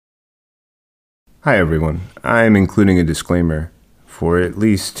Hi everyone. I'm including a disclaimer for at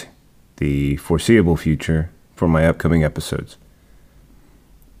least the foreseeable future for my upcoming episodes.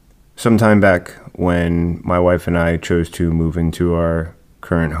 Sometime back when my wife and I chose to move into our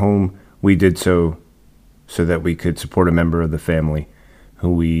current home, we did so that we could support a member of the family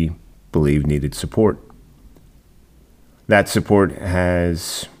who we believe needed support. That support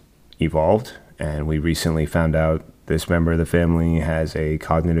has evolved, and we recently found out this member of the family has a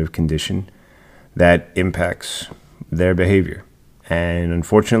cognitive condition that impacts their behavior. And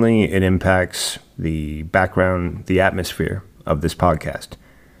unfortunately, it impacts the background, the atmosphere of this podcast.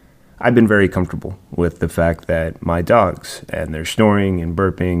 I've been very comfortable with the fact that my dogs and their snoring and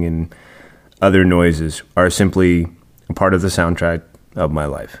burping and other noises are simply a part of the soundtrack of my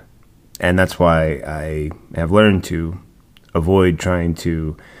life. And that's why I have learned to avoid trying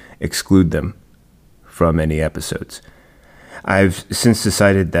to exclude them from any episodes. I've since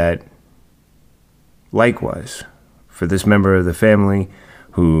decided that likewise, for this member of the family,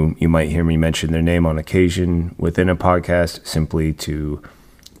 who you might hear me mention their name on occasion within a podcast, simply to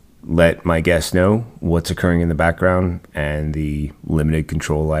let my guests know what's occurring in the background and the limited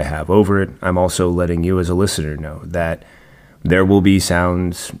control I have over it, I'm also letting you as a listener know that there will be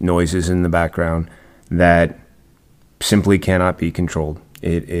sounds, noises in the background that simply cannot be controlled.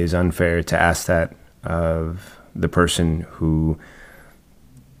 It is unfair to ask that of the person who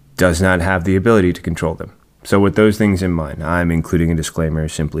does not have the ability to control them. So with those things in mind, I'm including a disclaimer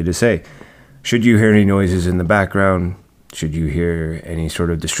simply to say, should you hear any noises in the background, should you hear any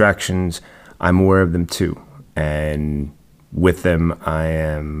sort of distractions, I'm aware of them too. And with them, I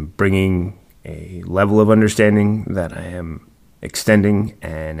am bringing a level of understanding that I am extending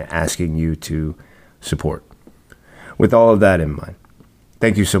and asking you to support. With all of that in mind,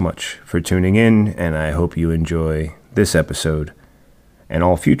 thank you so much for tuning in, and I hope you enjoy this episode and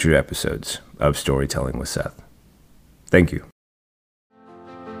all future episodes of Storytelling with Seth. Thank you.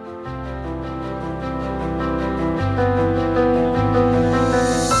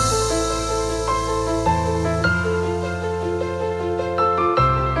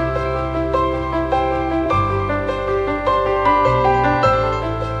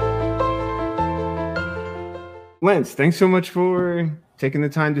 Lance, thanks so much for taking the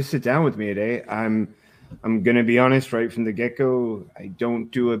time to sit down with me today. I'm going to be honest right from the get-go. I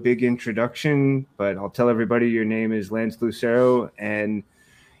don't do a big introduction, but I'll tell everybody your name is Lance Lucero, and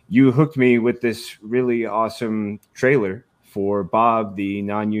you hooked me with this really awesome trailer for Bob, the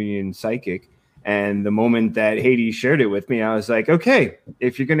non-union psychic. And the moment that Hades shared it with me, I was like, okay,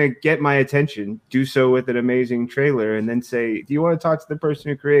 if you're going to get my attention, do so with an amazing trailer and then say, do you want to talk to the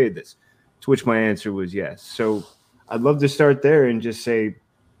person who created this? To which my answer was yes. So I'd love to start there and just say,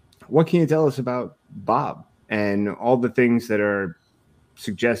 what can you tell us about Bob and all the things that are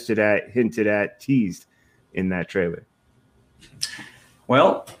suggested at, hinted at, teased in that trailer?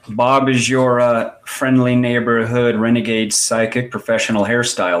 Well, Bob is your friendly neighborhood renegade psychic professional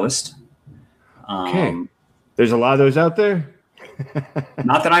hairstylist. Okay. There's a lot of those out there?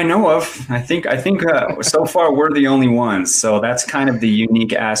 Not that I know of. I think so far we're the only ones. So that's kind of the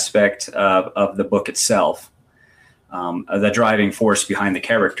unique aspect of the book itself, the driving force behind the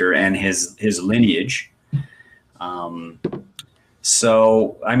character and his lineage.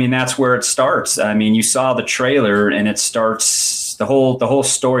 So, I mean, that's where it starts. I mean, you saw the trailer and it starts, the whole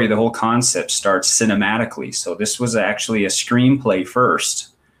story, the whole concept starts cinematically. So this was actually a screenplay first.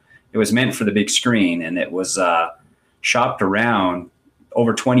 It was meant for the big screen, and it was shopped around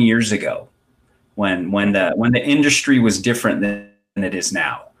over 20 years ago when the industry was different than it is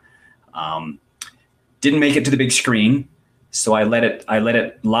now. Didn't make it to the big screen, so I let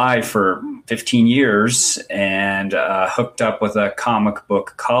it lie for 15 years and hooked up with a comic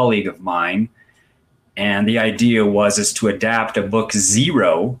book colleague of mine. And the idea is to adapt a book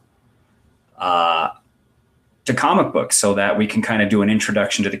zero to comic books so that we can kind of do an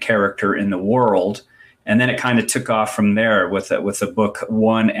introduction to the character in the world. And then it kind of took off from there with the book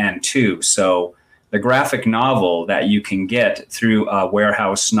 1 and 2. So the graphic novel that you can get through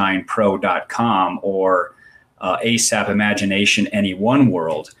warehouse9pro.com or ASAP Imagination Any One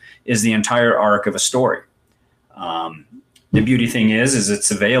World is the entire arc of a story. The beauty thing is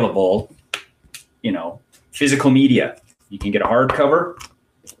it's available, physical media. You can get a hardcover.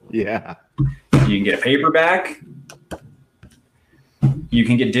 Yeah. You can get a paperback. You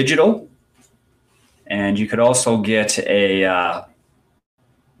can get digital. And you could also get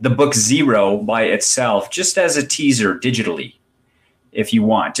the book zero by itself, just as a teaser digitally, if you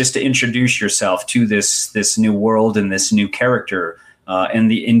want, just to introduce yourself to this new world and this new character in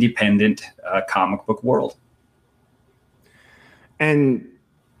the independent comic book world. And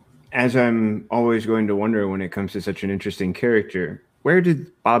as I'm always going to wonder when it comes to such an interesting character, where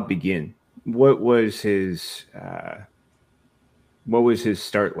did Bob begin? What was his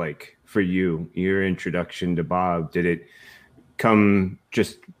start like for you? Your introduction to Bob, did it come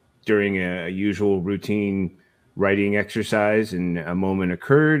just during a usual routine writing exercise and a moment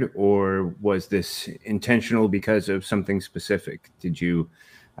occurred, or was this intentional because of something specific? Did you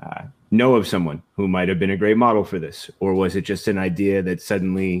know of someone who might have been a great model for this, or was it just an idea that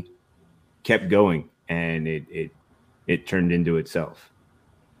suddenly kept going and it turned into itself?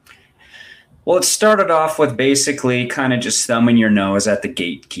 Well, it started off with basically kind of just thumbing your nose at the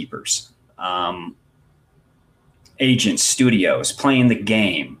gatekeepers, agents, studios, playing the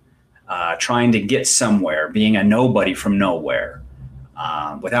game, trying to get somewhere, being a nobody from nowhere,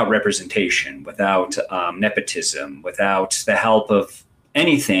 without representation, without nepotism, without the help of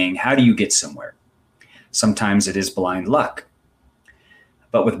anything. How do you get somewhere? Sometimes it is blind luck.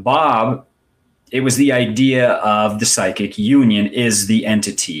 But with Bob, it was the idea of the psychic union is the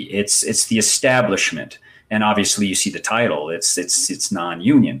entity. It's the establishment. And obviously you see the title, it's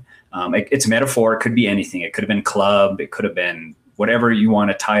non-union. It's a metaphor. It could be anything. It could have been club. It could have been whatever you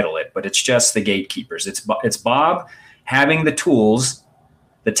want to title it, but it's just the gatekeepers. It's Bob having the tools,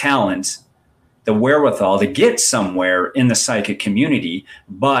 the talent, the wherewithal to get somewhere in the psychic community,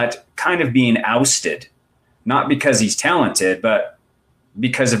 but kind of being ousted, not because he's talented, but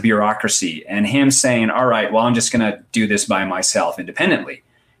because of bureaucracy, and him saying, all right, well, I'm just going to do this by myself independently.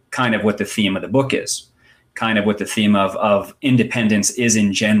 Kind of what the theme of the book is, kind of what the theme of independence is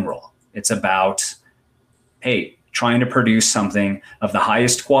in general. It's about, hey, trying to produce something of the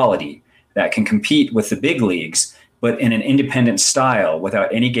highest quality that can compete with the big leagues, but in an independent style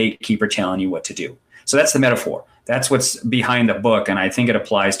without any gatekeeper telling you what to do. So that's the metaphor. That's what's behind the book. And I think it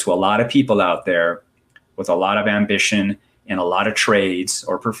applies to a lot of people out there with a lot of ambition in a lot of trades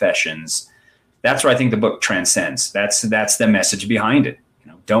or professions. That's where I think the book transcends. That's the message behind it.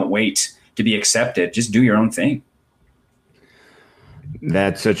 Don't wait to be accepted. Just do your own thing.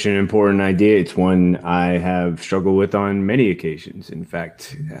 That's such an important idea. It's one I have struggled with on many occasions. In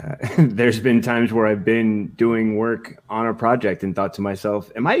fact, there's been times where I've been doing work on a project and thought to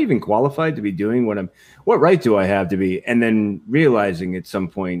myself, am I even qualified to be doing what right do I have to be? And then realizing at some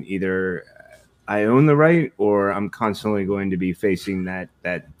point, either I own the right or I'm constantly going to be facing that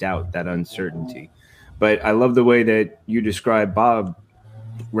doubt, that uncertainty. But I love the way that you describe Bob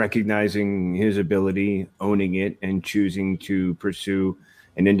recognizing his ability, owning it, and choosing to pursue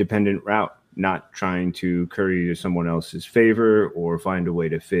an independent route, not trying to curry to someone else's favor or find a way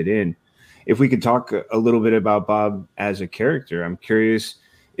to fit in. If we could talk a little bit about Bob as a character, I'm curious,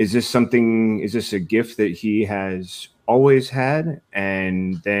 is this a gift that he has always had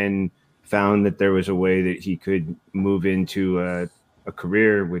and then found that there was a way that he could move into a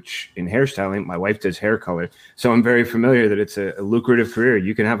career, which in hairstyling, my wife does hair color, so I'm very familiar that it's a lucrative career.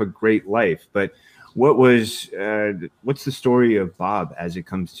 You can have a great life. But what's the story of Bob as it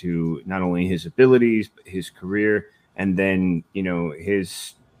comes to not only his abilities, but his career, and then,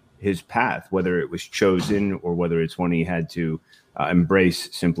 his path, whether it was chosen or whether it's one he had to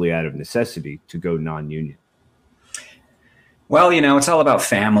embrace simply out of necessity to go non-union? Well, it's all about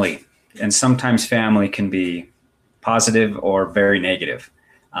family. And sometimes family can be positive or very negative.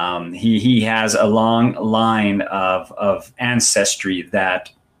 He has a long line of ancestry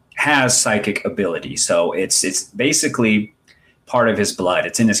that has psychic ability. So it's basically part of his blood.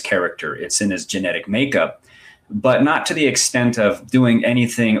 It's in his character. It's in his genetic makeup, but not to the extent of doing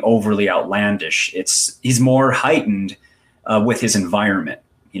anything overly outlandish. He's more heightened with his environment.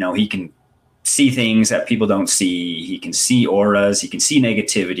 He can see things that people don't see. He can see auras. He can see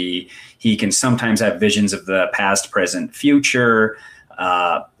negativity. He can sometimes have visions of the past, present, future.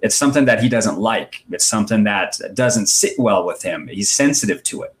 It's something that he doesn't like. It's something that doesn't sit well with him. He's sensitive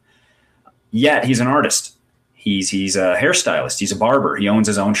to it. Yet he's an artist. He's a hairstylist. He's a barber. He owns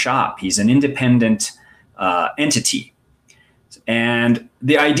his own shop. He's an independent entity. And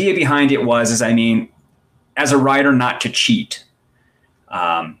the idea behind it was, as a writer, not to cheat.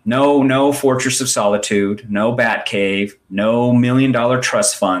 No Fortress of Solitude, no Batcave, no $1 million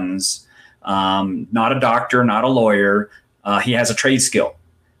trust funds, not a doctor, not a lawyer. He has a trade skill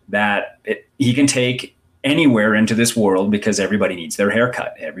that he can take anywhere into this world because everybody needs their hair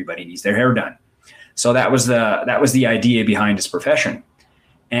cut. Everybody needs their hair done. So that was the idea behind his profession.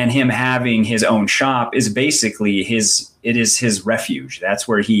 And him having his own shop is basically his refuge. That's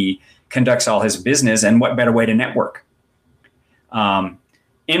where he conducts all his business. And what better way to network?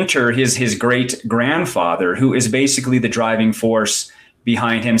 Enter his great grandfather, who is basically the driving force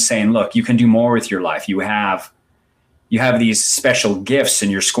behind him saying, look, you can do more with your life. You have you have these special gifts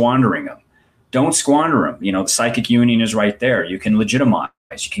and you're squandering them. Don't squander them. The psychic union is right there. You can legitimize.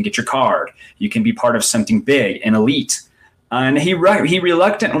 You can get your card. You can be part of something big and elite. And he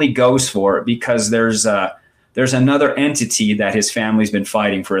reluctantly goes for it because there's another entity that his family's been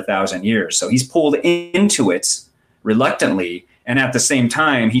fighting for 1,000 years. So he's pulled into it reluctantly, and at the same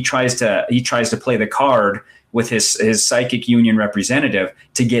time, he tries to play the card with his psychic union representative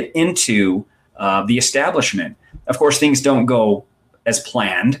to get into the establishment. Of course, things don't go as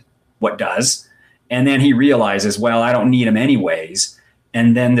planned. What does? And then he realizes, well, I don't need him anyways.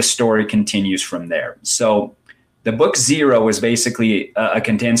 And then the story continues from there. So the book Zero is basically a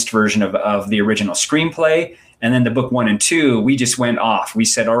condensed version of the original screenplay. And then the book 1 and 2, we just went off. We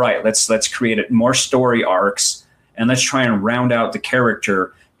said, all right, let's create more story arcs and let's try and round out the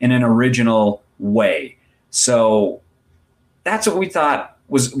character in an original way. So that's what we thought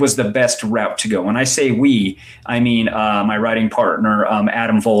was the best route to go. When I say we, I mean my writing partner,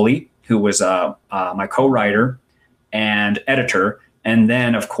 Adam Voley, who was my co-writer and editor. And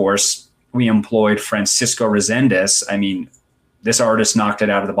then, of course, we employed Francisco Resendez. I mean, this artist knocked it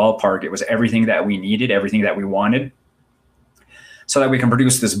out of the ballpark. It was everything that we needed, everything that we wanted, so that we can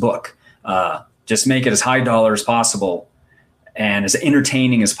produce this book. Just make it as high dollar as possible and as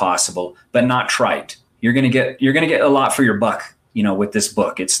entertaining as possible, but not trite. You're gonna get a lot for your buck, with this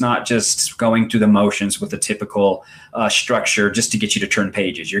book. It's not just going through the motions with the typical structure just to get you to turn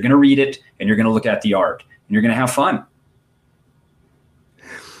pages. You're gonna read it and you're gonna look at the art and you're gonna have fun.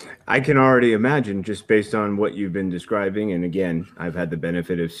 I can already imagine, just based on what you've been describing. And again, I've had the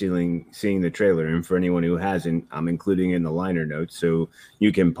benefit of seeing the trailer. And for anyone who hasn't, I'm including in the liner notes. So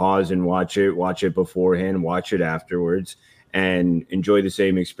you can pause and watch it beforehand, watch it afterwards, and enjoy the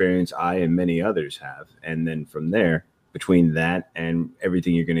same experience I and many others have. And then from there, between that and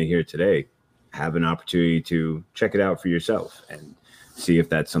everything you're going to hear today, have an opportunity to check it out for yourself and see if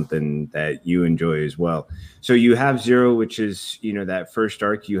that's something that you enjoy as well. So you have Zero, which is, that first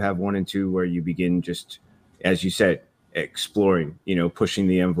arc. You have 1 and 2 where you begin just, as you said, exploring, pushing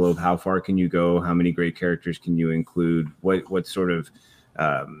the envelope. How far can you go? How many great characters can you include? What sort of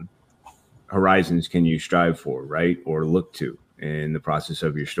horizons can you strive for, right? Or look to in the process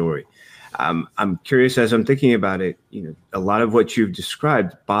of your story. I'm curious, as I'm thinking about it, a lot of what you've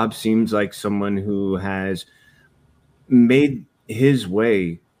described, Bob seems like someone who has made his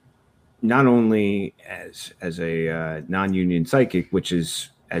way not only as a non-union psychic, which is,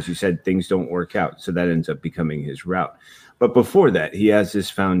 as you said, things don't work out, so that ends up becoming his route. But before that, he has this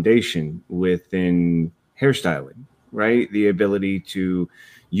foundation within hairstyling, right? The ability to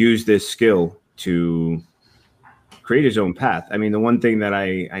use this skill to create his own path. I mean, the one thing that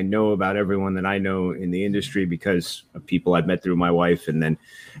I know about everyone that I know in the industry, because of people I've met through my wife, and then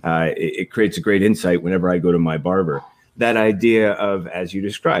it creates a great insight whenever I go to my barber. That idea of, as you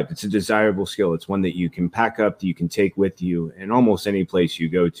described, it's a desirable skill. It's one that you can pack up, that you can take with you, and almost any place you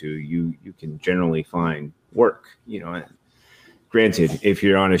go to, you can generally find work. Granted, if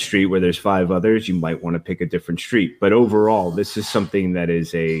you're on a street where there's 5 others, you might want to pick a different street. But overall, this is something that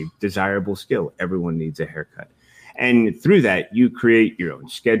is a desirable skill. Everyone needs a haircut. And through that, you create your own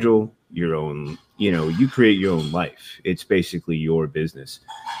schedule, your own, you create your own life. It's basically your business.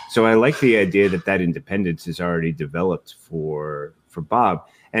 So I like the idea that independence is already developed for Bob,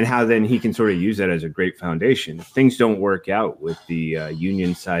 and how then he can sort of use that as a great foundation. If things don't work out with the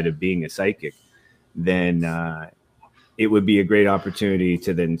union side of being a psychic, then it would be a great opportunity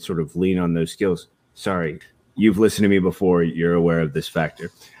to then sort of lean on those skills. Sorry, you've listened to me before. You're aware of this factor.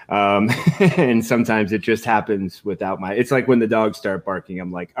 And sometimes it just happens without it's like when the dogs start barking, I'm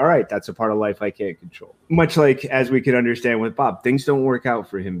like, all right, that's a part of life I can't control. Much like, as we can understand with Bob, things don't work out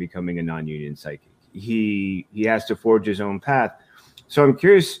for him becoming a non-union psychic. He has to forge his own path. So I'm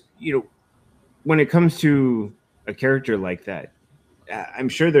curious, when it comes to a character like that, I'm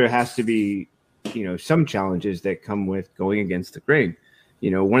sure there has to be, some challenges that come with going against the grain.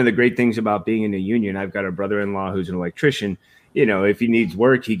 One of the great things about being in a union, I've got a brother-in-law who's an electrician. If he needs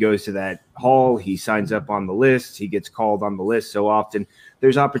work, he goes to that hall, he signs up on the list, he gets called on the list so often.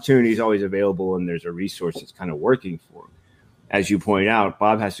 There's opportunities always available, and there's a resource that's kind of working for him. As you point out,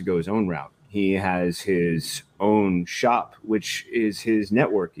 Bob has to go his own route. He has his own shop, which is his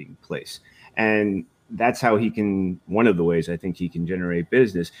networking place. And that's how one of the ways I think he can generate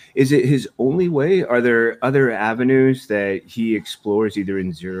business. Is it his only way? Are there other avenues that he explores, either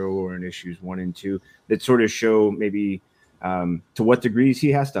in Zero or in issues 1 and 2, that sort of show maybe to what degrees he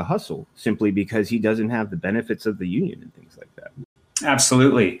has to hustle simply because he doesn't have the benefits of the union and things like that?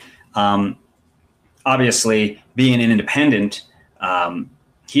 Absolutely. Obviously, being an independent,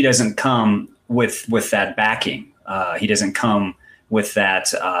 he doesn't come with that backing. He doesn't come with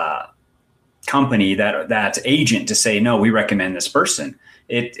that company, that agent to say, no, we recommend this person.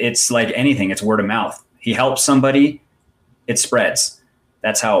 It's like anything. It's word of mouth. He helps somebody, it spreads.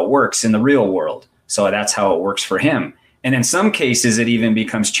 That's how it works in the real world. So that's how it works for him. And in some cases, it even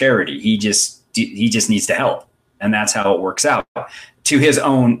becomes charity. He just needs to help. And that's how it works out. To his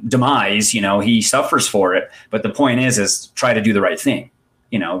own demise, he suffers for it. But the point is try to do the right thing.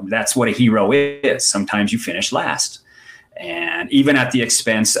 That's what a hero is. Sometimes you finish last. And even at the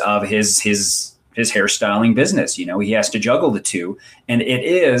expense of his hairstyling business, he has to juggle the two. And it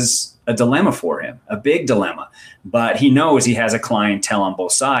is a dilemma for him, a big dilemma. But he knows he has a clientele on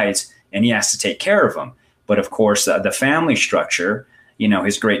both sides, and he has to take care of them. But of course, the family structure,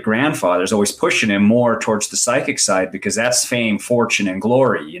 his great grandfather is always pushing him more towards the psychic side, because that's fame, fortune, and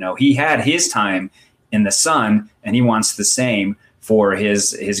glory. He had his time in the sun, and he wants the same for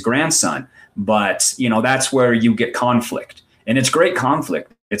his grandson. But, that's where you get conflict. And it's great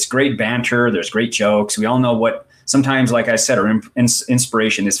conflict. It's great banter. There's great jokes. We all know what sometimes, like I said, our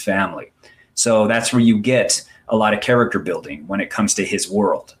inspiration is family. So that's where you get a lot of character building when it comes to his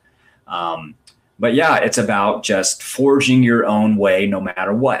world. But yeah, it's about just forging your own way no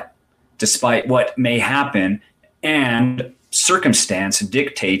matter what, despite what may happen, and circumstance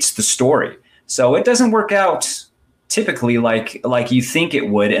dictates the story. So it doesn't work out typically like you think it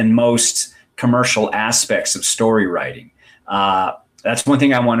would in most commercial aspects of story writing. That's one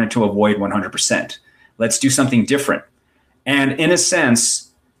thing I wanted to avoid 100%. Let's do something different. And in a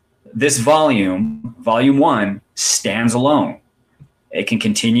sense, this volume 1, stands alone. It can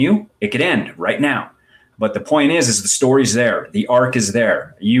continue, it could end right now. But the point is the story's there. The arc is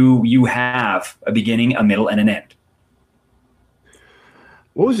there. You have a beginning, a middle, and an end.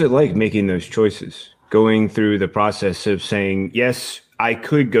 What was it like making those choices? Going through the process of saying, yes, I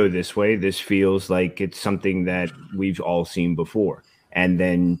could go this way. This feels like it's something that we've all seen before. And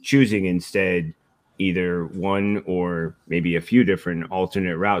then choosing instead either one or maybe a few different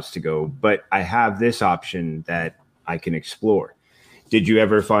alternate routes to go. But I have this option that I can explore. Did you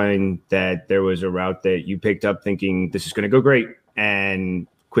ever find that there was a route that you picked up thinking this is going to go great, and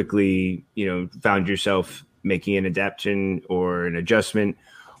quickly, found yourself making an adaptation or an adjustment?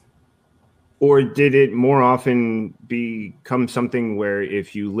 Or did it more often become something where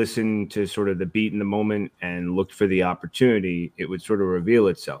if you listened to sort of the beat in the moment and looked for the opportunity, it would sort of reveal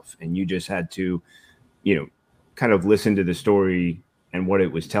itself, and you just had to, kind of listen to the story and what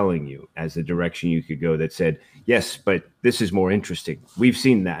it was telling you as the direction you could go that said, yes, but this is more interesting. We've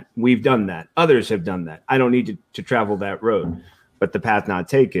seen that. We've done that. Others have done that. I don't need to travel that road. But the path not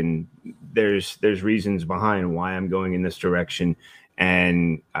taken, there's reasons behind why I'm going in this direction,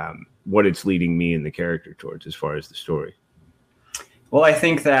 and what it's leading me and the character towards as far as the story. Well, I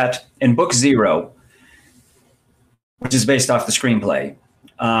think that in book 0, which is based off the screenplay,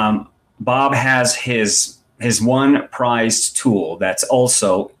 Bob has his one prized tool that's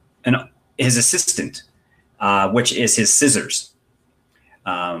also his assistant, which is his scissors.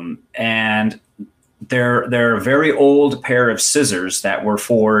 And they're a very old pair of scissors that were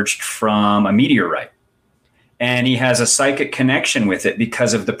forged from a meteorite. And he has a psychic connection with it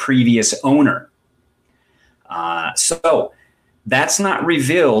because of the previous owner. So that's not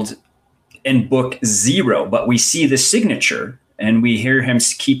revealed in book 0, but we see the signature, and we hear him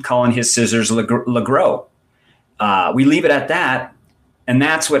keep calling his scissors Legros. We leave it at that, and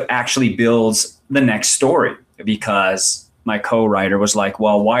that's what actually builds the next story, because my co-writer was like,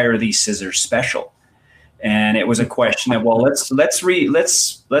 well, why are these scissors special? And it was a question of, well, let's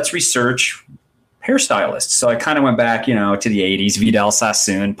research hairstylists. So I kind of went back, to the 80s, Vidal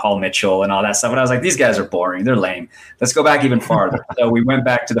Sassoon, Paul Mitchell, and all that stuff. And I was like, these guys are boring. They're lame. Let's go back even farther. So we went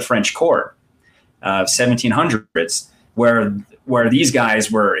back to the French court of 1700s, where these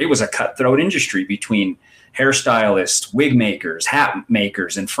guys it was a cutthroat industry between hairstylists, wig makers, hat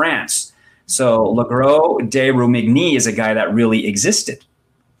makers in France. So Legros de Romigny is a guy that really existed.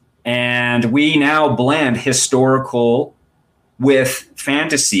 And we now blend historical with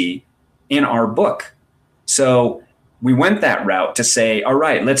fantasy in our book. So we went that route to say, all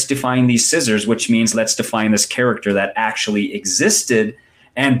right, let's define these scissors, which means let's define this character that actually existed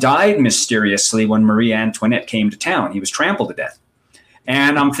and died mysteriously when Marie Antoinette came to town. He was trampled to death.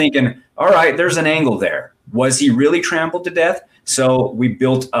 And I'm thinking, all right, there's an angle there. Was he really trampled to death? So we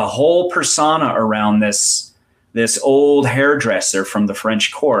built a whole persona around this old hairdresser from the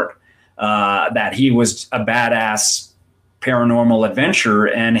French court, that he was a badass paranormal adventurer,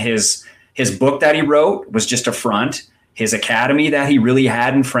 and his book that he wrote was just a front. His academy that he really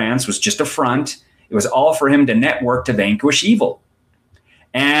had in France was just a front. It was all for him to network to vanquish evil.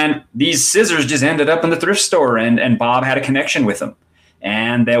 And these scissors just ended up in the thrift store, and Bob had a connection with them.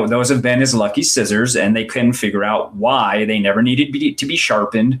 And those have been his lucky scissors, and they couldn't figure out why they never needed to be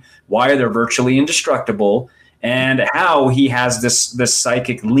sharpened, why they're virtually indestructible, and how he has this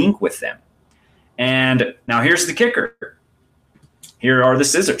psychic link with them. And now here's the kicker. Here are the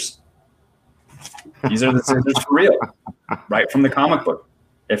scissors. These are the scissors for real, right from the comic book.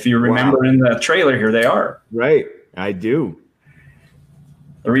 If you remember in the trailer, here they are. Right, I do.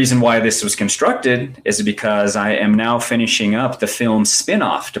 The reason why this was constructed is because I am now finishing up the film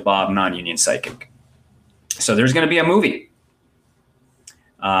spin-off to Bob Non-Union Psychic. So there's going to be a movie,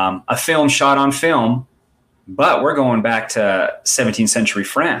 a film shot on film, but we're going back to 17th century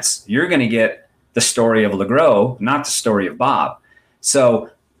France. You're going to get the story of Legros, not the story of Bob. So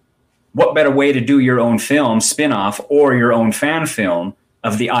what better way to do your own film spin-off or your own fan film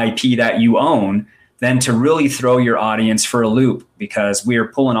of the IP that you own than to really throw your audience for a loop, because we are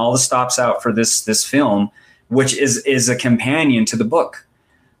pulling all the stops out for this film, which is a companion to the book.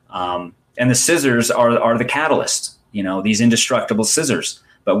 And the scissors are the catalyst, these indestructible scissors.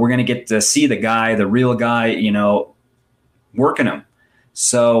 But we're going to get to see the real guy, working them.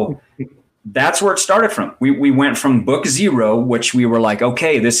 So that's where it started from. We went from book 0, which we were like,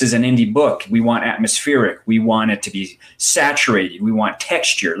 okay, this is an indie book. We want atmospheric. We want it to be saturated. We want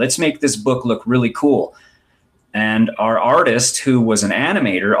texture. Let's make this book look really cool. And our artist, who was an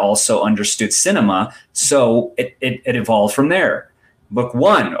animator, also understood cinema. So it evolved from there. Book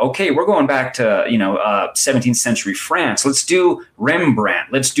 1, okay, we're going back to 17th century France. Let's do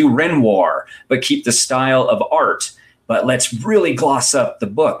Rembrandt. Let's do Renoir, but keep the style of art. But let's really gloss up the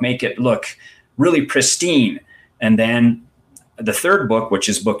book, make it look really pristine. And then the third book, which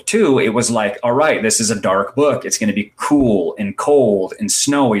is book 2, it was like, all right, this is a dark book. It's going to be cool and cold and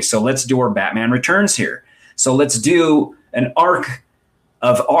snowy. So let's do our Batman Returns here. So let's do an arc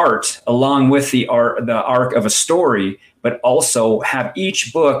of art along with the arc of a story, but also have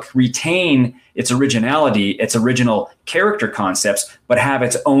each book retain its originality, its original character concepts, but have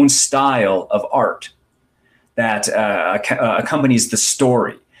its own style of art that accompanies the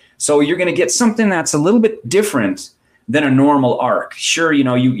story. So you're going to get something that's a little bit different than a normal arc. Sure,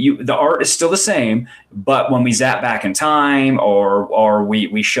 the art is still the same, but when we zap back in time or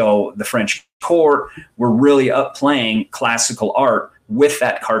we show the French court, we're really playing classical art with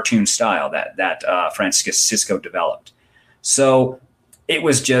that cartoon style that Francisco developed. So it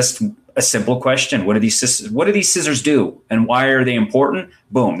was just a simple question. What do these scissors do? And why are they important?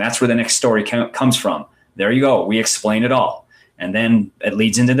 Boom. That's where the next story comes from. There you go. We explain it all. And then it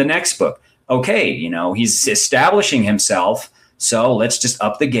leads into the next book. Okay, he's establishing himself. So let's just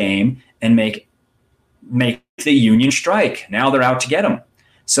up the game and make the Union strike. Now they're out to get him.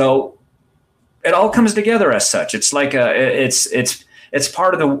 So it all comes together as such. It's like it's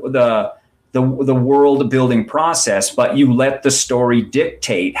part of the world building process, but you let the story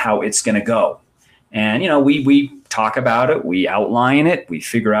dictate how it's going to go. And, we talk about it, we outline it, we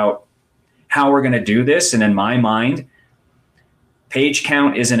figure out how we're going to do this. And in my mind, page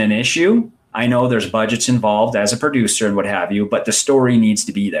count isn't an issue. I know there's budgets involved as a producer and what have you, but the story needs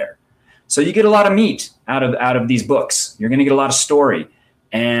to be there. So you get a lot of meat out of these books. You're going to get a lot of story.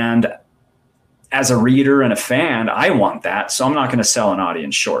 And as a reader and a fan, I want that. So I'm not going to sell an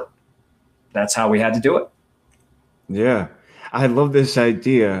audience short. That's how we had to do it. Yeah. I love this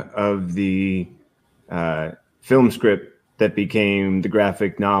idea of the film script that became the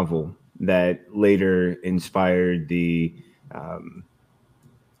graphic novel that later inspired the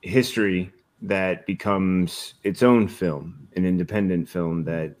history that becomes its own film, an independent film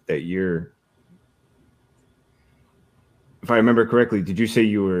that you're, if I remember correctly, did you say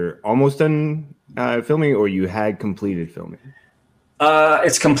you were almost done filming or you had completed filming?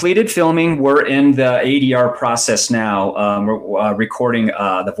 It's completed filming. We're in the ADR process now. We're recording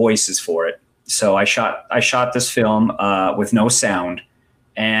the voices for it. So I shot this film with no sound,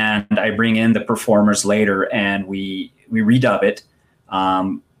 and I bring in the performers later, and we redub it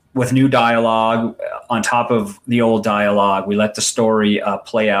with new dialogue on top of the old dialogue. We let the story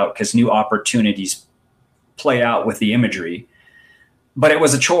play out because new opportunities play out with the imagery. But it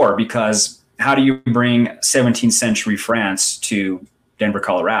was a chore because how do you bring 17th century France to Denver,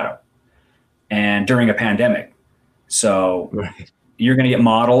 Colorado, and during a pandemic? So right. You're going to get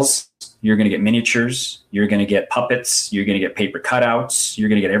models, you're going to get miniatures, you're going to get puppets, you're going to get paper cutouts, you're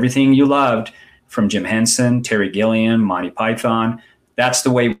going to get everything you loved from Jim Henson, Terry Gilliam, Monty Python. That's the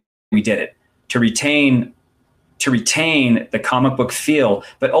way we did it to retain the comic book feel,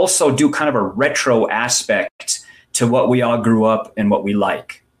 but also do kind of a retro aspect to what we all grew up and what we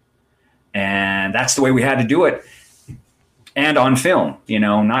like. And that's the way we had to do it. and on film,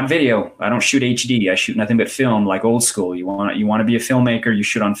 not video. I don't shoot HD. I shoot nothing but film, like old school. You want to be a filmmaker, you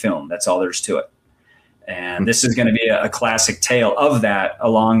shoot on film. That's all there's to it. And this is going to be a classic tale of that,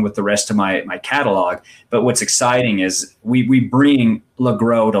 along with the rest of my catalog. But what's exciting is we bring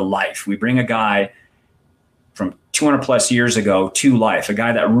Legros to life. We bring a guy from 200 plus years ago to life, a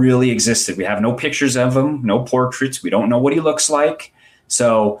guy that really existed. We have no pictures of him, no portraits. We don't know what he looks like.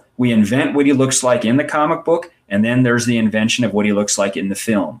 So we invent what he looks like in the comic book, and then there's the invention of what he looks like in the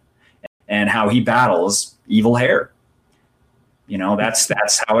film and how he battles evil hair. That's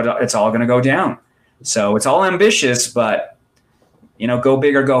how it's all going to go down. So it's all ambitious, but go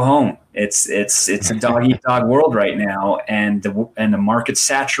big or go home. It's a dog eat dog world right now, and the market's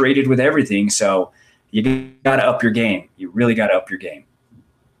saturated with everything. So you got to up your game. You really got to up your game.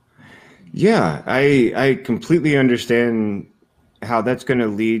 Yeah, I completely understand how that's going to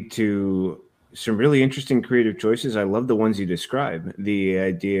lead to some really interesting creative choices. I love the ones you describe. The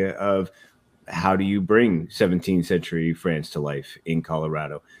idea of how do you bring 17th century France to life in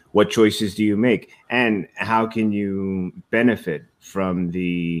Colorado? What choices do you make? And how can you benefit from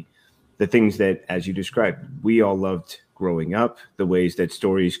the things that, as you described, we all loved growing up, the ways that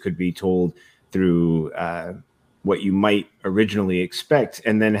stories could be told through what you might originally expect,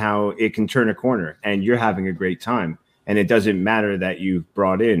 and then how it can turn a corner and you're having a great time. And it doesn't matter that you've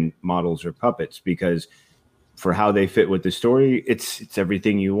brought in models or puppets, because for how they fit with the story, it's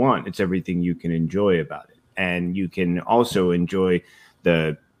everything you want. It's everything you can enjoy about it. And you can also enjoy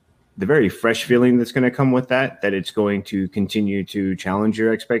the very fresh feeling that's going to come with that it's going to continue to challenge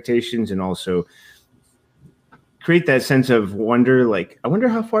your expectations and also create that sense of wonder. Like, I wonder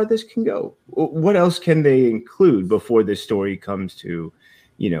how far this can go. What else can they include before this story comes to,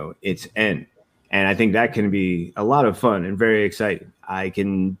 its end? And I think that can be a lot of fun and very exciting. I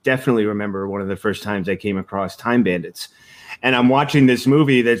can definitely remember one of the first times I came across Time Bandits, and I'm watching this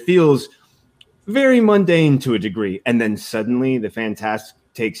movie that feels very mundane to a degree. And then suddenly the fantastic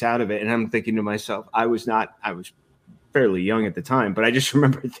takes out of it. And I'm thinking to myself, I was fairly young at the time, but I just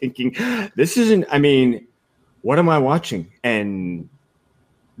remember thinking, what am I watching? And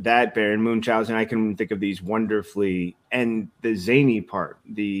that Baron Munchausen, I can think of these wonderfully, and the zany part,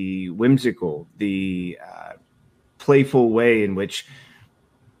 the whimsical, the playful way in which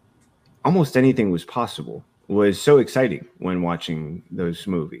almost anything was possible was so exciting when watching those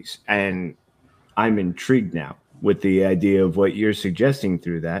movies. And I'm intrigued now with the idea of what you're suggesting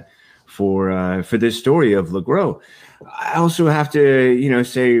through that for this story of Legros. I also have to,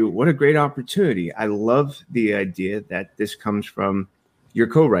 say what a great opportunity. I love the idea that this comes from your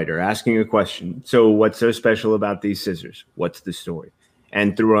co-writer asking a question. So what's so special about these scissors? What's the story?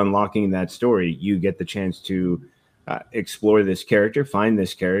 And through unlocking that story, you get the chance to explore this character, find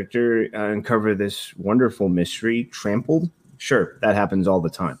this character, uncover this wonderful mystery. Trampled? Sure, that happens all the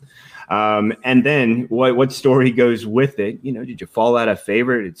time. And then what story goes with it? Did you fall out of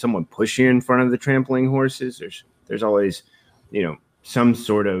favor? Did someone push you in front of the trampling horses? There's always, some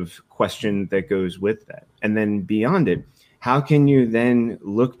sort of question that goes with that. And then beyond it, how can you then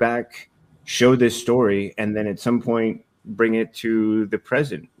look back, show this story, and then at some point bring it to the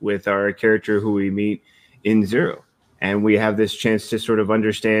present with our character who we meet in Zero? And we have this chance to sort of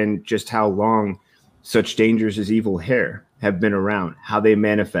understand just how long such dangers as evil hair have been around, how they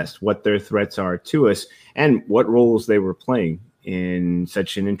manifest, what their threats are to us, and what roles they were playing in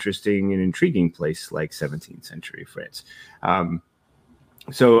such an interesting and intriguing place like 17th century France.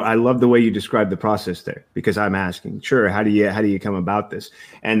 So I love the way you describe the process there, because I'm asking, sure, how do you come about this?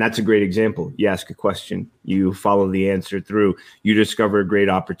 And that's a great example. You ask a question, you follow the answer through, you discover great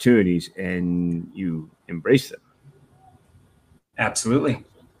opportunities, and you embrace them. Absolutely.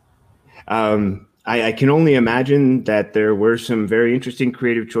 I can only imagine that there were some very interesting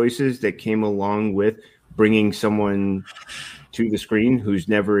creative choices that came along with bringing someone to the screen who's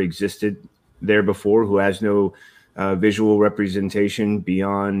never existed there before, who has no visual representation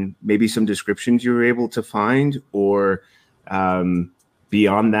beyond maybe some descriptions you were able to find, or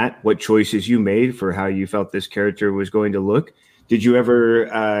beyond that, what choices you made for how you felt this character was going to look. Did you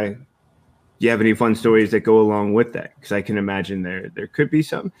ever do you have any fun stories that go along with that? Because I can imagine there could be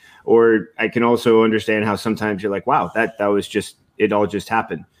some. Or I can also understand how sometimes you're like, wow, that was just, it all just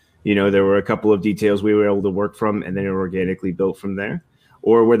happened. There were a couple of details we were able to work from, and then it organically built from there.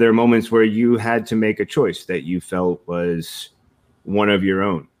 Or were there moments where you had to make a choice that you felt was one of your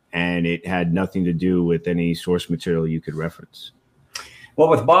own, and it had nothing to do with any source material you could reference? Well,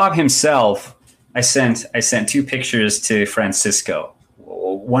 with Bob himself, I sent 2 pictures to Francisco,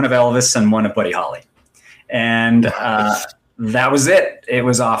 one of Elvis and one of Buddy Holly. And that was it. It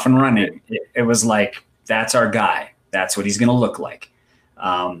was off and running. It was like, that's our guy. That's what he's going to look like.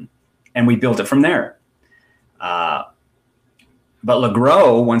 And we built it from there. But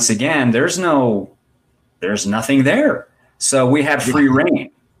LeGros, once again, there's nothing there. So we had free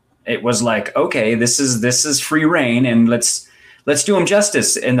reign. It was like, okay, this is free reign, and let's do him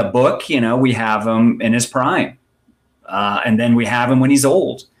justice. In the book, we have him in his prime, and then we have him when he's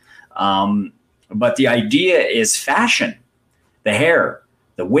old. But the idea is fashion, the hair,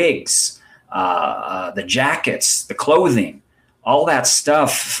 the wigs, the jackets, the clothing, all that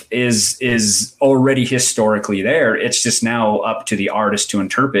stuff is already historically there. It's just now up to the artist to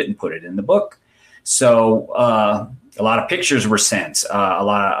interpret and put it in the book. So a lot of pictures were sent. A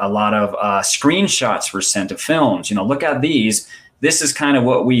lot of screenshots were sent of films. Look at these. This is kind of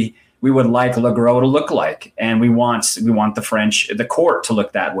what we would like LeGros to look like, and we want the court to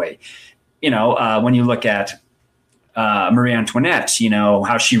look that way. When you look at Marie Antoinette,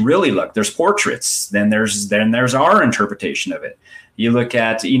 how she really looked. There's portraits. Then there's our interpretation of it. You look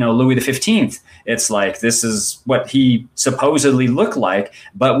at Louis XV. It's like, this is what he supposedly looked like,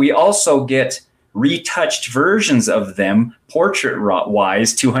 but we also get retouched versions of them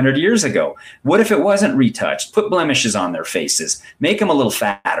portrait-wise 200 years ago. What if it wasn't retouched? Put blemishes on their faces. Make them a little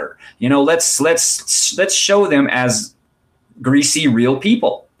fatter. Let's show them as greasy, real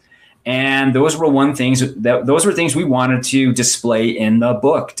people. And those were things we wanted to display in the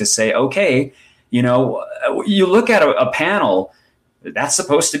book, to say, okay, you look at a panel that's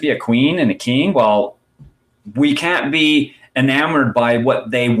supposed to be a queen and a king. Well, we can't be enamored by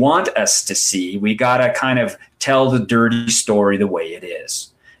what they want us to see. We got to kind of tell the dirty story the way it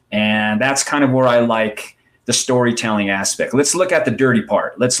is. And that's kind of where I like the storytelling aspect. Let's look at the dirty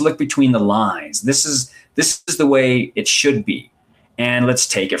part. Let's look between the lines. This is the way it should be. And let's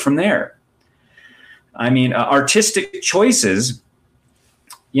take it from there. I mean, artistic choices,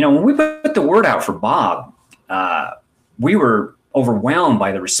 when we put the word out for Bob, we were overwhelmed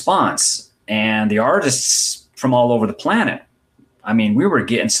by the response, and the artists from all over the planet. I mean, we were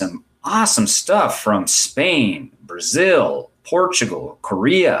getting some awesome stuff from Spain, Brazil, Portugal,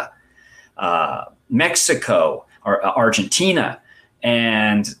 Korea, Mexico, or Argentina.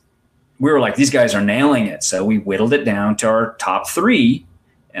 And we were like, these guys are nailing it. So we whittled it down to our top three,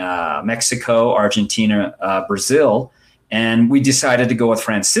 Mexico, Argentina, Brazil. And we decided to go with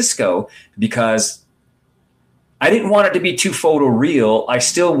Francisco because I didn't want it to be too photoreal. I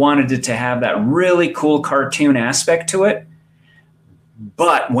still wanted it to have that really cool cartoon aspect to it.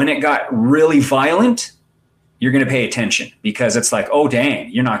 But when it got really violent, you're going to pay attention, because it's like, oh, dang,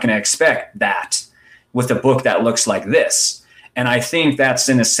 you're not going to expect that with a book that looks like this. And I think that's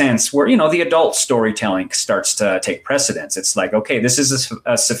in a sense where, the adult storytelling starts to take precedence. It's like, okay, this is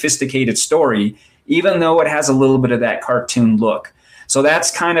a sophisticated story, even though it has a little bit of that cartoon look. So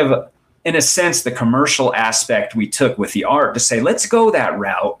that's kind of, in a sense, the commercial aspect we took with the art, to say, let's go that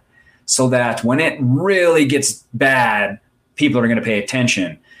route so that when it really gets bad, people are going to pay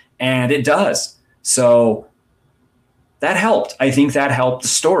attention. And it does. So that helped. I think that helped the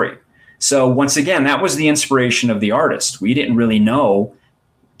story. So once again, that was the inspiration of the artist. We didn't really know,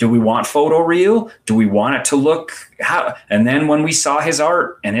 do we want photoreal? Do we want it to look how? And then when we saw his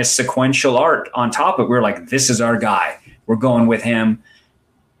art and his sequential art on top of it, we were like, this is our guy. We're going with him.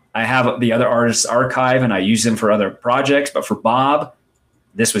 I have the other artists' archive and I use them for other projects, but for Bob,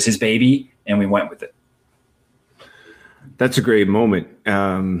 this was his baby and we went with it. That's a great moment.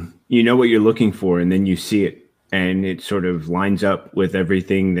 You know what you're looking for, and then you see it, and it sort of lines up with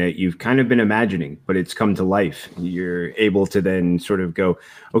everything that you've kind of been imagining, but it's come to life. You're able to then sort of go,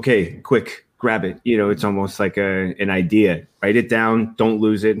 okay, quick, grab it. It's almost like an idea. Write it down. Don't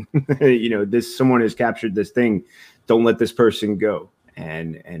lose it. Someone has captured this thing. Don't let this person go.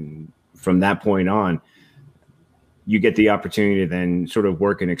 And from that point on, you get the opportunity to then sort of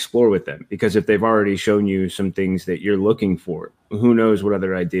work and explore with them, because if they've already shown you some things that you're looking for, who knows what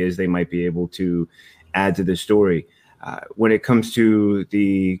other ideas they might be able to add to the story. When it comes to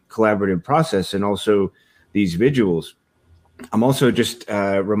the collaborative process and also these visuals, I'm also just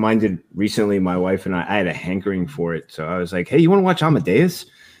reminded recently, my wife and I had a hankering for it. So I was like, hey, you want to watch Amadeus?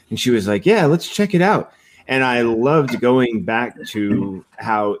 And she was like, yeah, let's check it out. And I loved going back to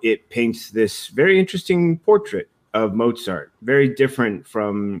how it paints this very interesting portrait of Mozart, very different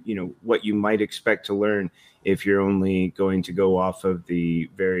from, what you might expect to learn if you're only going to go off of the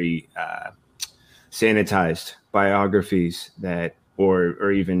very sanitized biographies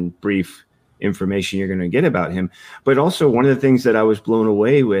or even brief information you're going to get about him. But also one of the things that I was blown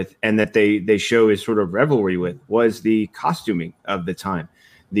away with, and that they show is sort of revelry with, was the costuming of the time.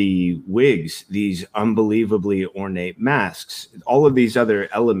 the wigs, these unbelievably ornate masks, all of these other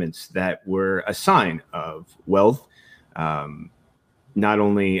elements that were a sign of wealth, not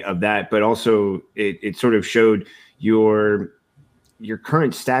only of that, but also it sort of showed your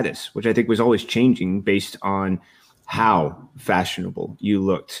current status, which I think was always changing based on how fashionable you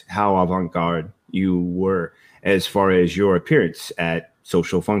looked, how avant-garde you were as far as your appearance at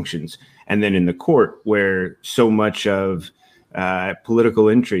social functions. And then in the court, where so much of political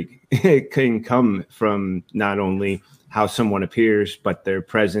intrigue can come from not only how someone appears, but their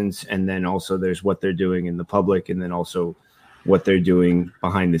presence. And then also there's what they're doing in the public, and then also what they're doing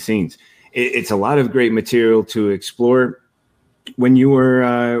behind the scenes. It's a lot of great material to explore. When you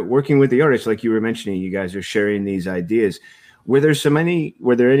were working with the artists, like you were mentioning, you guys are sharing these ideas. Were there any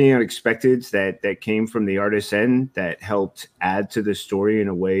unexpecteds that came from the artist's end that helped add to the story in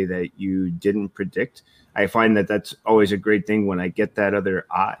a way that you didn't predict? I find that that's always a great thing when I get that other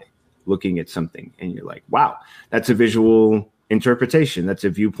eye looking at something and you're like, wow, that's a visual interpretation. That's a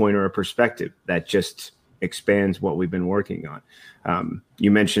viewpoint or a perspective that just expands what we've been working on.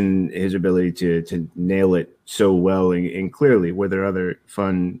 You mentioned his ability to nail it so well and clearly. Were there other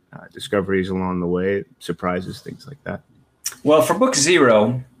fun discoveries along the way, surprises, things like that? Well, for book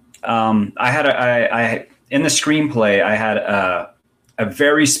 0, I in the screenplay, I had a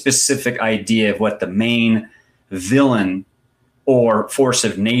very specific idea of what the main villain or force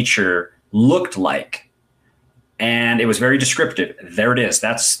of nature looked like. And it was very descriptive. There it is.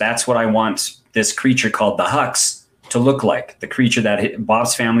 That's what I want this creature called the Hux to look like. The creature that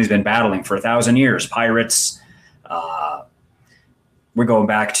Bob's family's been battling for 1,000 years. Pirates. We're going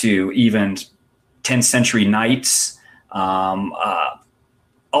back to even 10th century knights.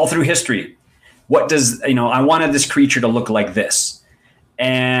 All through history. I wanted this creature to look like this.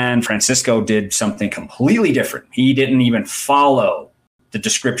 And Francisco did something completely different. He didn't even follow the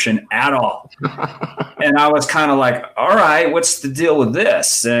description at all. And I was kind of like, all right, what's the deal with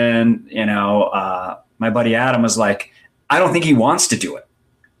this? And, my buddy Adam was like, I don't think he wants to do it,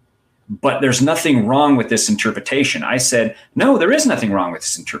 but there's nothing wrong with this interpretation. I said, no, there is nothing wrong with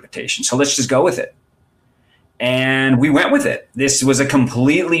this interpretation. So let's just go with it. And we went with it. This was a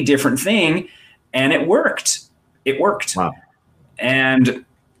completely different thing, and it worked. It worked. Wow. And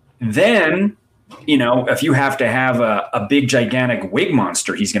then, if you have to have a big, gigantic wig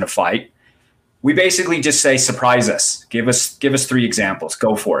monster he's going to fight, we basically just say, surprise us. Give us 3 examples.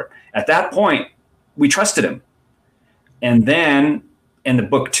 Go for it. At that point, we trusted him. And then in the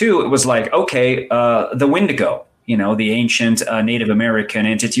book 2, it was like, okay, the Wendigo, the ancient Native American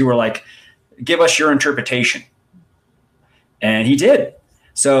entity, were like, give us your interpretation. And he did.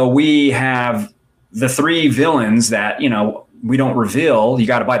 So we have the 3 villains that, we don't reveal. You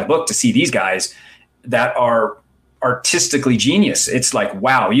got to buy the book to see these guys that are artistically genius. It's like,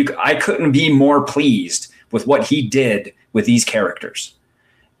 wow, I couldn't be more pleased with what he did with these characters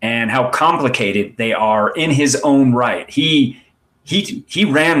and how complicated they are in his own right. He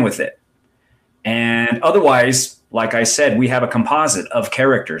ran with it. And otherwise, like I said, we have a composite of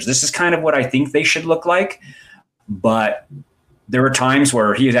characters. This is kind of what I think they should look like. But there are times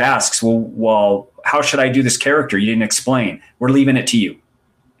where he asks, well, how should I do this character? You didn't explain. We're leaving it to you.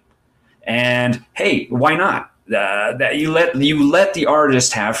 And hey, why not? That you let the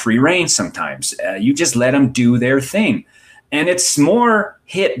artist have free reign sometimes. You just let them do their thing. And it's more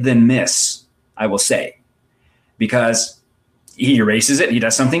hit than miss, I will say, because he erases it. He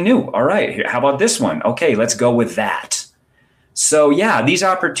does something new. All right, how about this one? Okay, let's go with that. So yeah, these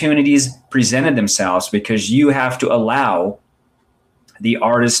opportunities presented themselves because you have to allow the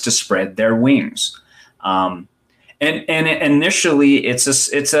artist to spread their wings. And initially, it's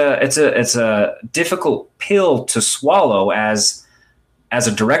a difficult pill to swallow as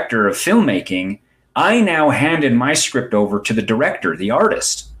a director of filmmaking. I now handed my script over to the director, the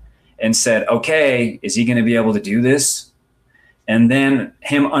artist, and said, okay, is he going to be able to do this? And then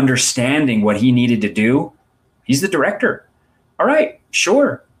him understanding what he needed to do. He's the director. All right,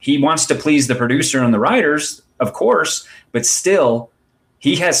 sure. He wants to please the producer and the writers, of course, but still,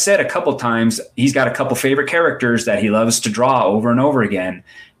 he has said a couple times he's got a couple favorite characters that he loves to draw over and over again.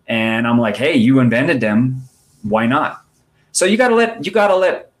 And I'm like, hey, you invented them. Why not? So you gotta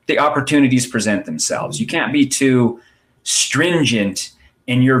let the opportunities present themselves. You can't be too stringent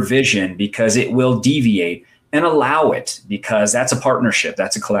in your vision because it will deviate, and allow it because that's a partnership.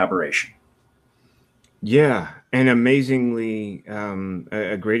 That's a collaboration. Yeah. And amazingly,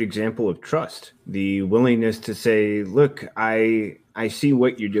 a great example of trust, the willingness to say, look, I see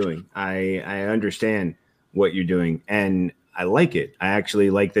what you're doing. I understand what you're doing, and I like it. I actually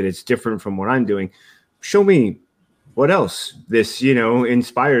like that it's different from what I'm doing. Show me what else this, you know,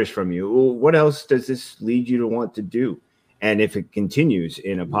 inspires from you. What else does this lead you to want to do? And if it continues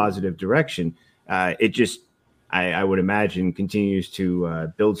in a positive direction, it just, I would imagine, continues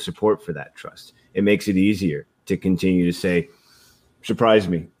to build support for that trust. It makes it easier to continue to say, surprise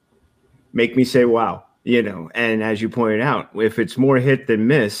me, make me say, wow, you know. And as you pointed out, if it's more hit than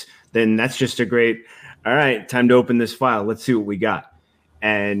miss, then that's just a great, all right, time to open this file. Let's see what we got.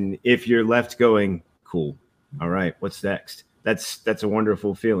 And if you're left going, cool, all right, what's next? That's a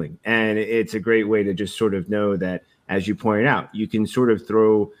wonderful feeling. And it's a great way to just sort of know that, as you pointed out, you can sort of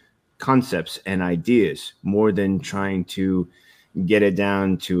throw concepts and ideas more than trying to get it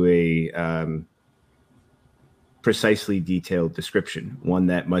down to a precisely detailed description, one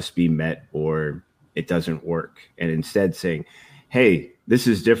that must be met or it doesn't work. And instead saying, hey, this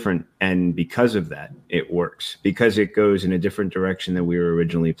is different. And because of that, it works. Because it goes in a different direction than we were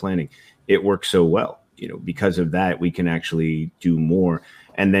originally planning. It works so well. You know, because of that, we can actually do more.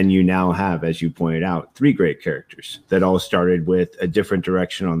 And then you now have, as you pointed out, 3 great characters that all started with a different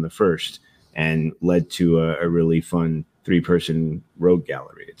direction on the first and led to a really fun 3-person rogue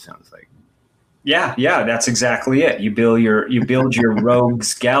gallery, it sounds like. Yeah, that's exactly it. You build your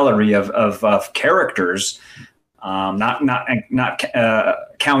rogues gallery of characters, not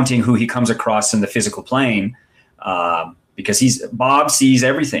counting who he comes across in the physical plane, because Bob sees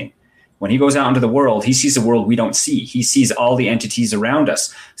everything. When he goes out into the world, he sees a world we don't see. He sees all the entities around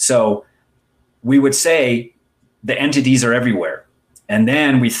us. So we would say the entities are everywhere. And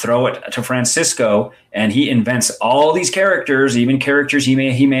then we throw it to Francisco, and he invents all these characters, even characters he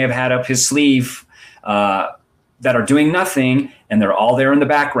may have had up his sleeve that are doing nothing, and they're all there in the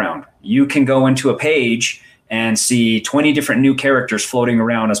background. You can go into a page and see 20 different new characters floating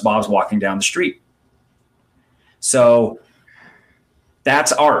around as Bob's walking down the street. So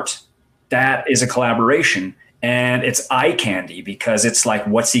that's art. That is a collaboration, and it's eye candy because it's like,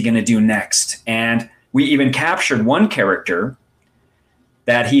 what's he going to do next? And we even captured one character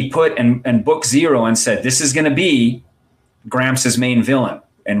that he put in book 0 and said, this is going to be Gramps' main villain.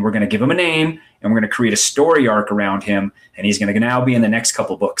 And we're going to give him a name, and we're going to create a story arc around him, and he's going to now be in the next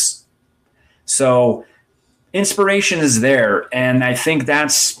couple books. So inspiration is there, and I think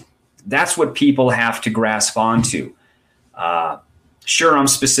that's what people have to grasp onto. Sure, I'm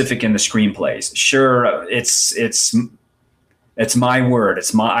specific in the screenplays. Sure, it's my word.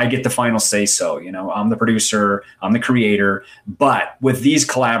 I get the final say so. You know, I'm the producer, I'm the creator. But with these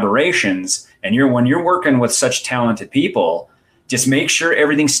collaborations, and when you're working with such talented people, just make sure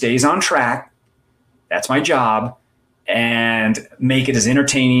everything stays on track. That's my job. And make it as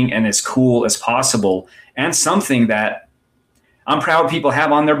entertaining and as cool as possible, and something that I'm proud people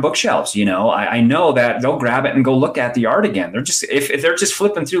have on their bookshelves. You know, I know that they'll grab it and go look at the art again. They're just if they're just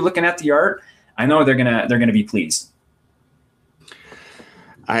flipping through looking at the art, I know they're gonna be pleased.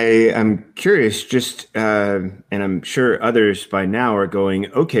 I am curious, just and I'm sure others by now are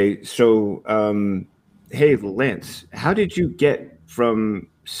going, okay, so hey, Lance, how did you get from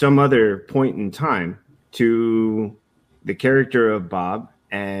some other point in time to the character of Bob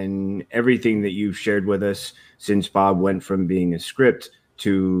and everything that you've shared with us since Bob went from being a script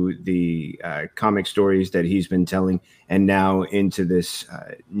to the comic stories that he's been telling, and now into this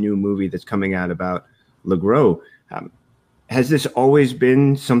new movie that's coming out about Legros? Has this always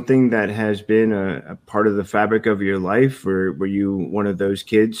been something that has been a part of the fabric of your life, or were you one of those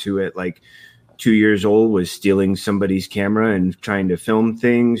kids who at like 2 years old was stealing somebody's camera and trying to film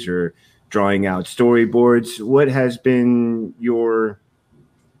things or drawing out storyboards? What has been your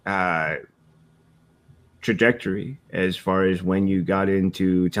trajectory as far as when you got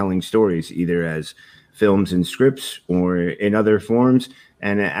into telling stories, either as films and scripts or in other forms,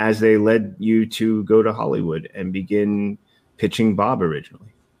 and as they led you to go to Hollywood and begin pitching Bob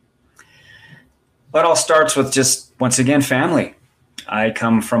originally? Well, it all starts with just, once again, family. I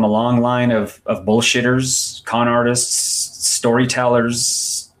come from a long line of bullshitters, con artists,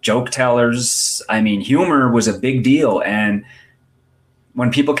 storytellers, joke tellers. I mean, humor was a big deal. And when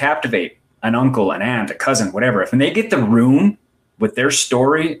people captivate an uncle, an aunt, a cousin, whatever, if they get the room with their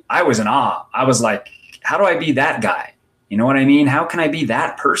story, I was in awe. I was like, how do I be that guy? You know what I mean? How can I be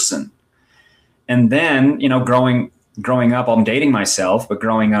that person? And then, you know, growing up, I'm dating myself, but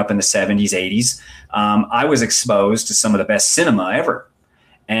growing up in the 70s, 80s, I was exposed to some of the best cinema ever.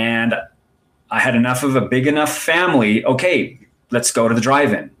 And I had enough of a big enough family. Okay, let's go to the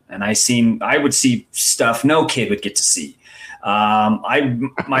drive-in. And I would see stuff no kid would get to see.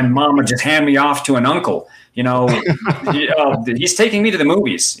 My mom would just hand me off to an uncle. He's taking me to the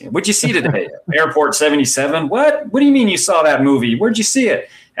movies. What'd you see today? Airport 77. What do you mean you saw that movie? Where'd you see it?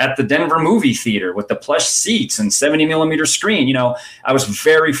 At the Denver movie theater with the plush seats and 70 millimeter screen. I was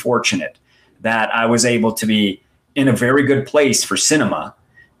very fortunate that I was able to be in a very good place for cinema.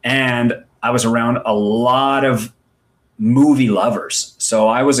 And I was around a lot of movie lovers. So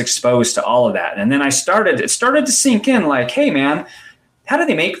I was exposed to all of that. And then it started to sink in like, hey man, how do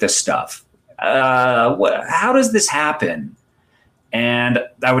they make this stuff? How does this happen? And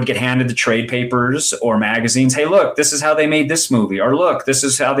I would get handed the trade papers or magazines. Hey, look, this is how they made this movie. Or look, this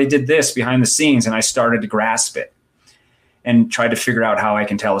is how they did this behind the scenes. And I started to grasp it and tried to figure out how I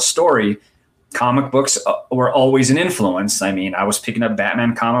can tell a story. Comic books were always an influence. I mean, I was picking up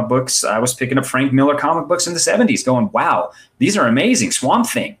Batman comic books. I was picking up Frank Miller comic books in the 70s going, wow, these are amazing. Swamp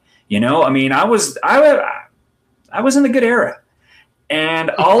Thing. I mean, I was in the good era. And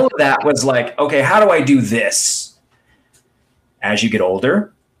all of that was like, okay, how do I do this? As you get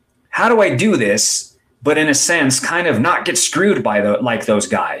older, how do I do this? But in a sense, kind of not get screwed by like those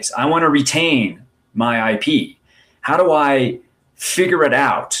guys. I want to retain my IP. How do I figure it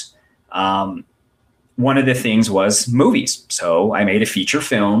out? One of the things was movies. So I made a feature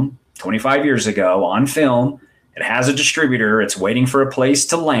film 25 years ago on film. It has a distributor. It's waiting for a place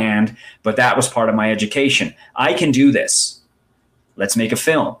to land. But that was part of my education. I can do this. Let's make a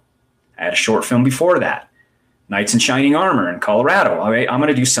film. I had a short film before that. Knights in Shining Armor in Colorado. All right, I'm going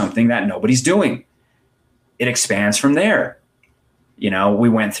to do something that nobody's doing. It expands from there. We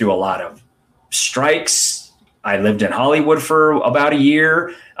went through a lot of strikes. I lived in Hollywood for about a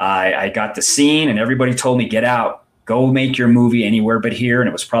year. I got the scene and everybody told me, get out, go make your movie anywhere but here. And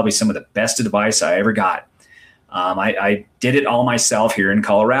it was probably some of the best advice I ever got. I did it all myself here in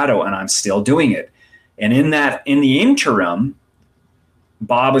Colorado and I'm still doing it. And in the interim,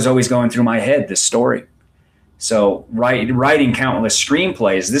 Bob was always going through my head, this story. So writing countless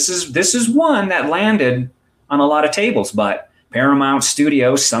screenplays, this is one that landed on a lot of tables, but Paramount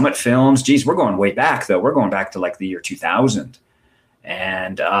Studios, Summit Films, geez, we're going way back though. We're going back to like the year 2000.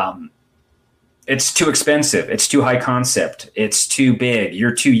 And it's too expensive. It's too high concept. It's too big.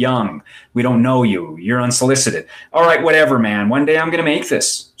 You're too young. We don't know you. You're unsolicited. All right, whatever, man. One day I'm going to make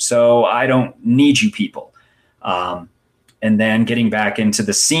this. So I don't need you people. And then getting back into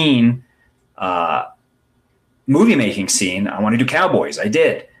the scene, movie making scene, I want to do cowboys. I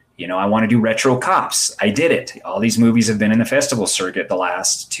did. I want to do retro cops. I did it. All these movies have been in the festival circuit the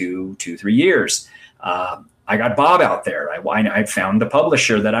last 3 years. I got Bob out there. I found the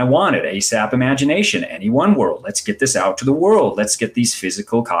publisher that I wanted, ASAP Imagination, Any One World. Let's get this out to the world. Let's get these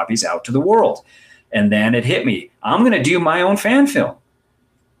physical copies out to the world. And then it hit me. I'm going to do my own fan film.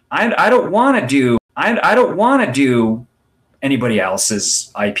 I don't want to do anybody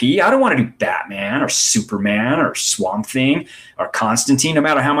else's IP. I don't want to do Batman or Superman or Swamp Thing or Constantine, no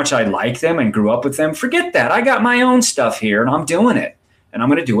matter how much I like them and grew up with them. Forget that. I got my own stuff here and I'm doing it. And I'm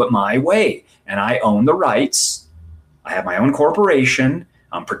going to do it my way. And I own the rights. I have my own corporation.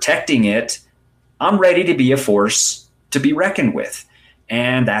 I'm protecting it. I'm ready to be a force to be reckoned with.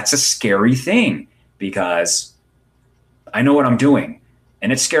 And that's a scary thing because I know what I'm doing.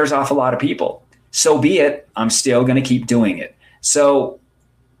 And it scares off a lot of people. So be it. I'm still going to keep doing it. So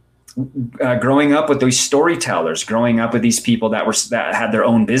growing up with these storytellers, growing up with these people that had their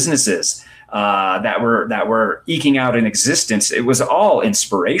own businesses, that were eking out an existence, it was all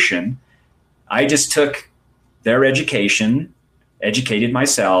inspiration. I just took their education, educated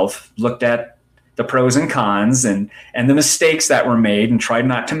myself, looked at the pros and cons and the mistakes that were made and tried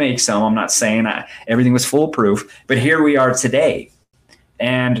not to make some. I'm not saying everything was foolproof, but here we are today.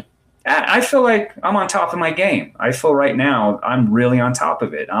 And I feel like I'm on top of my game. I feel right now I'm really on top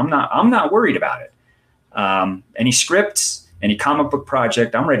of it. I'm not worried about it. Any scripts, any comic book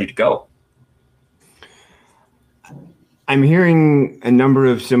project, I'm ready to go. I'm hearing a number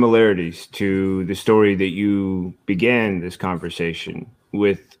of similarities to the story that you began this conversation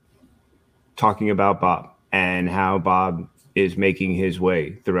with, talking about Bob and how Bob is making his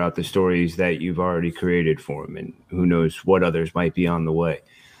way throughout the stories that you've already created for him, and who knows what others might be on the way.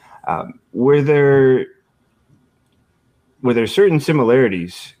 Were there certain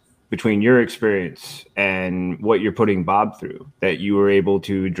similarities between your experience and what you're putting Bob through that you were able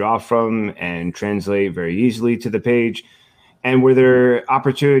to draw from and translate very easily to the page? And were there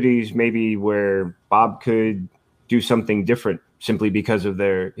opportunities maybe where Bob could do something different simply because of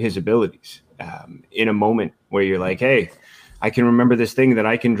his abilities, in a moment where you're like, hey, I can remember this thing that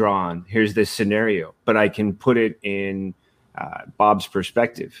I can draw on. Here's this scenario, but I can put it in Bob's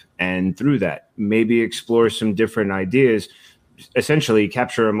perspective, and through that maybe explore some different ideas essentially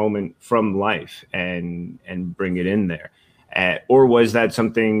capture a moment from life and bring it in there? Or was that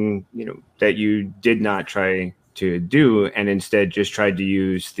something, that you did not try to do and instead just tried to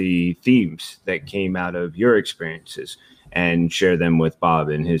use the themes that came out of your experiences and share them with Bob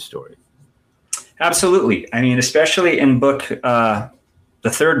and his story? Absolutely. I mean, especially in the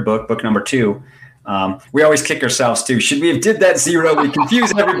third book number 2, we always kick ourselves too. Should we have did that 0? We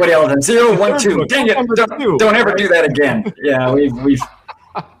confuse everybody else. 0, 1, 2. Dang it! Don't ever do that again. Yeah,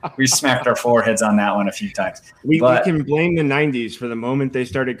 we've smacked our foreheads on that one a few times. We can blame the 90s for the moment they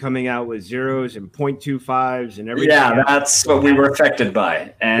started coming out with 0s and 0.25s and everything. Yeah, that's what we were affected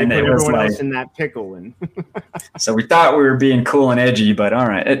by, and it was everyone else in that pickle. And so we thought we were being cool and edgy, but all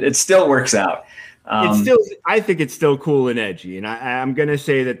right, it still works out. I think it's still cool and edgy, and I'm going to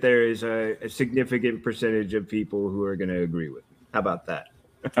say that there is a significant percentage of people who are going to agree with me. How about that?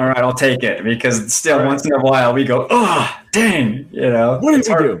 All right, I'll take it, because still once in a while we go, oh, dang, What did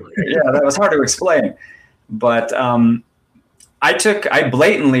we do? Yeah, that was hard to explain. But I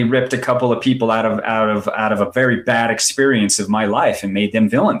blatantly ripped a couple of people out of a very bad experience of my life and made them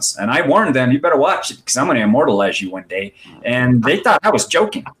villains. And I warned them, you better watch it, because I'm going to immortalize you one day. And they thought I was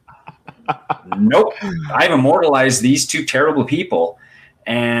joking. Nope. I've immortalized these 2 terrible people,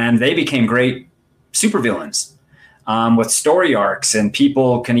 and they became great supervillains with story arcs, and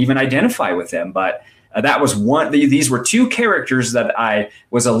people can even identify with them. But that was one. These were 2 characters that I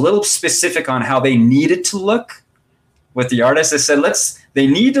was a little specific on how they needed to look with the artist. I said, they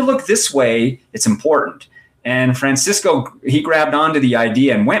need to look this way. It's important. And Francisco, he grabbed onto the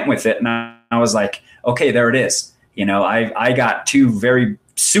idea and went with it. And I was like, okay, there it is. I got 2 very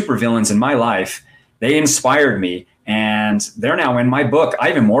super villains in my life. They inspired me, and they're now in my book.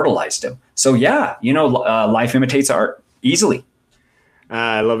 I've immortalized them. So yeah, life imitates art easily.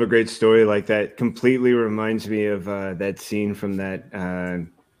 I love a great story like that. Completely reminds me of that scene from that,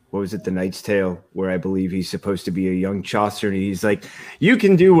 what was it, The Knight's Tale, where I believe he's supposed to be a young Chaucer, and he's like, you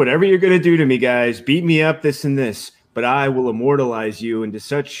can do whatever you're going to do to me, guys. Beat me up, this and this, but I will immortalize you into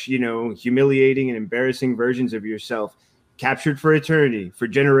such, humiliating and embarrassing versions of yourself, captured for eternity, for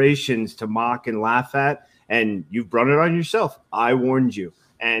generations to mock and laugh at, and you've brought it on yourself. I warned you.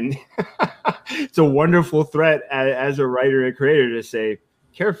 And it's a wonderful threat as a writer and creator to say,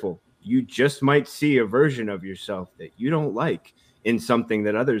 careful, you just might see a version of yourself that you don't like in something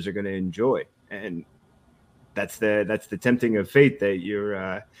that others are going to enjoy. And that's the tempting of fate that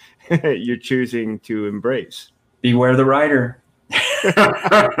you're you're choosing to embrace. Beware the writer.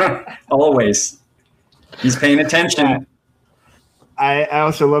 Always. He's paying attention. I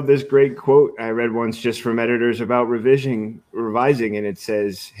also love this great quote I read once just from editors about revising, and it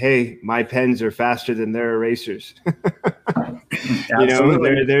says, hey, my pens are faster than their erasers.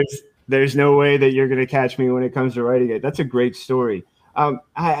 There's no way that you're going to catch me when it comes to writing it. That's a great story.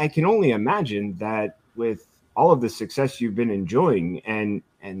 I can only imagine that with all of the success you've been enjoying and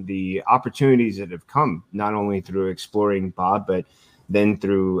the opportunities that have come, not only through exploring Bob, but then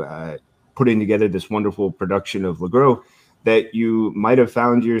through putting together this wonderful production of Legros, that you might have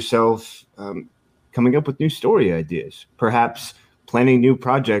found yourself coming up with new story ideas, perhaps planning new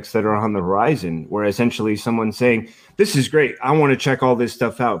projects that are on the horizon, where essentially someone's saying, this is great, I want to check all this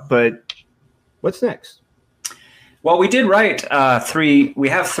stuff out, but what's next? Well, we did write we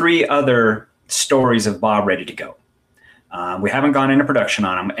have 3 other stories of Bob ready to go. We haven't gone into production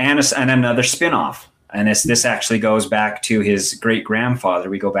on them, and another spinoff. And this actually goes back to his great grandfather.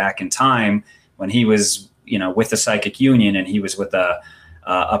 We go back in time when he was, with the Psychic Union, and he was with a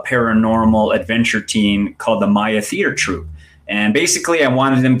paranormal adventure team called the Maya Theater Troupe. And basically, I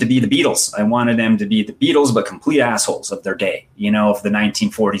wanted them to be the Beatles. I wanted them to be the Beatles, but complete assholes of their day, of the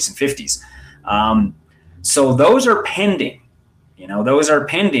 1940s and 50s. So those are pending. We're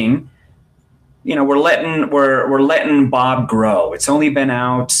letting Bob grow. It's only been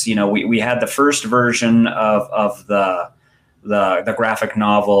out. We had the first version of the graphic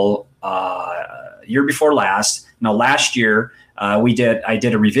novel year before last. Now, last year I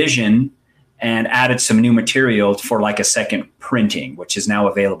did a revision and added some new material for like a second printing, which is now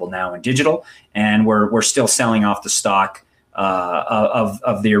available now in digital, and we're still selling off the stock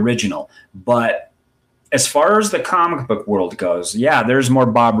of the original. But as far as the comic book world goes, yeah, there's more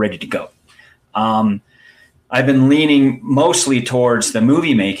Bob ready to go. I've been leaning mostly towards the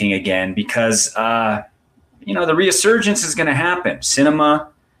movie making again because the resurgence is going to happen. Cinema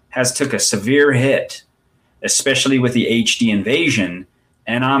has took a severe hit, especially with the HD invasion,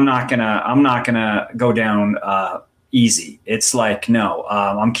 and I'm not gonna go down easy. It's like, no,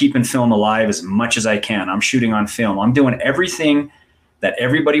 I'm keeping film alive as much as I can. I'm shooting on film. I'm doing everything that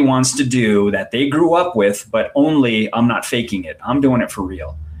everybody wants to do, that they grew up with, but only I'm not faking it. I'm doing it for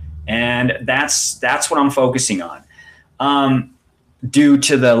real. And that's what I'm focusing on. Due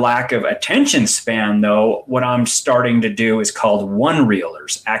to the lack of attention span, though, what I'm starting to do is called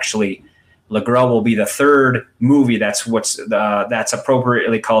one-reelers. Actually, Legros will be the third movie that's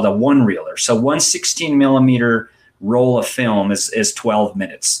appropriately called a one-reeler. So one 16-millimeter roll of film is 12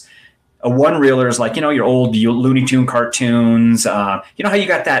 minutes. A one-reeler is like, your old Looney Tune cartoons. You know how you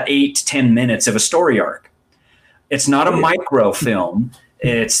got that 8 to 10 minutes of a story arc? It's not a microfilm.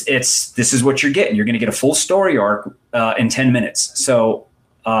 This is what you're getting. You're going to get a full story arc in 10 minutes. So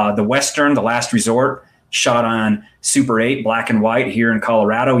the Western, The Last Resort, shot on Super 8, black and white here in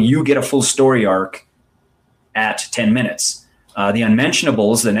Colorado. You get a full story arc at 10 minutes. The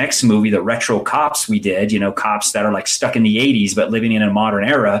Unmentionables, the next movie, the retro cops we did, cops that are like stuck in the 80s but living in a modern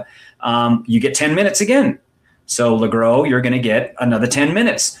era, you get 10 minutes again. So Legros, you're going to get another 10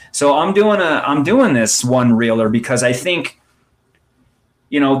 minutes. So I'm doing this one-reeler because I think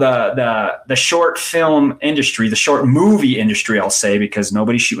the short film industry, the short movie industry, I'll say, because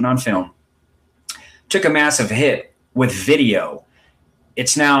nobody's shooting on film, took a massive hit with video.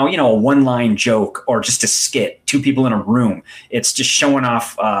 It's now, a one-line joke or just a skit, two people in a room. It's just showing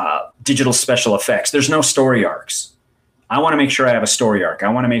off digital special effects. There's no story arcs. I want to make sure I have a story arc. I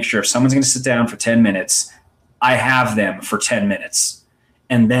want to make sure if someone's going to sit down for 10 minutes, I have them for 10 minutes.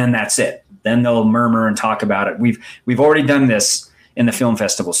 And then that's it. Then they'll murmur and talk about it. We've already done this in the film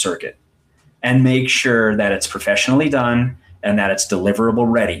festival circuit, and make sure that it's professionally done and that it's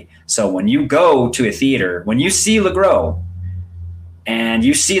deliverable ready. So when you go to a theater, when you see Legros and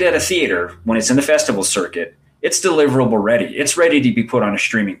you see it at a theater, when it's in the festival circuit, it's deliverable ready. It's ready to be put on a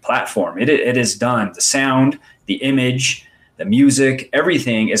streaming platform. It is done. The sound, the image, the music,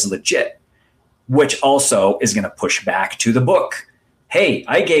 everything is legit, which also is going to push back to the book. Hey,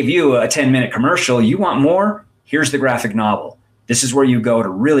 I gave you a 10-minute commercial. You want more? Here's the graphic novel. This is where you go to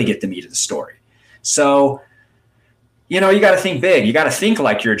really get the meat of the story. So, you got to think big. You got to think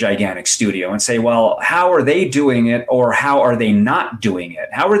like you're a gigantic studio and say, well, how are they doing it, or how are they not doing it?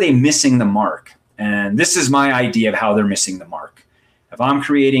 How are they missing the mark? And this is my idea of how they're missing the mark. If I'm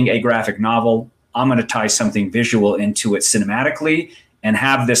creating a graphic novel, I'm going to tie something visual into it cinematically and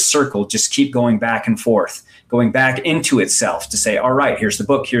have this circle just keep going back and forth, going back into itself to say, all right, here's the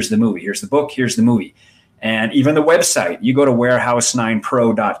book, here's the movie, here's the book, here's the movie. And even the website, you go to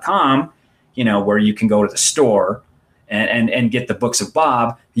warehouse9pro.com, where you can go to the store and get the books of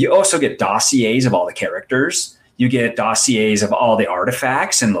Bob. You also get dossiers of all the characters. You get dossiers of all the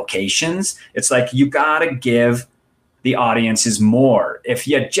artifacts and locations. It's like you got to give the audiences more. If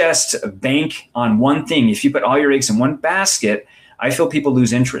you just bank on one thing, if you put all your eggs in one basket, I feel people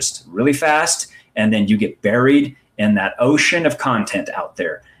lose interest really fast, and then you get buried in that ocean of content out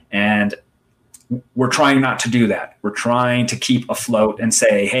there. And we're trying not to do that. We're trying to keep afloat and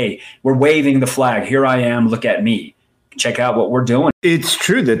say, hey, we're waving the flag. Here I am. Look at me. Check out what we're doing. It's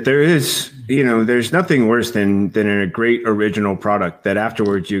true that there is, there's nothing worse than a great original product that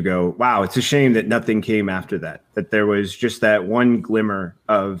afterwards you go, wow, it's a shame that nothing came after that, that there was just that one glimmer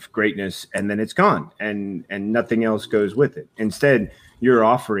of greatness and then it's gone and nothing else goes with it. Instead, you're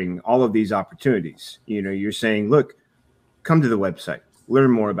offering all of these opportunities. You're saying, look, come to the website.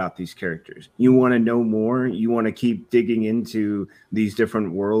 Learn more about these characters. You want to know more. You want to keep digging into these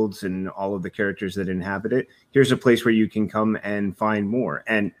different worlds and all of the characters that inhabit it. Here's a place where you can come and find more.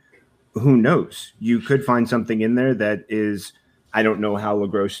 And who knows? You could find something in there that is, I don't know how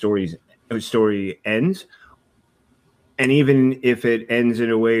Legros' story ends. And even if it ends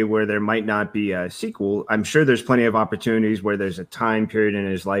in a way where there might not be a sequel, I'm sure there's plenty of opportunities where there's a time period in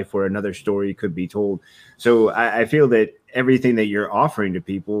his life where another story could be told. So I feel that everything that you're offering to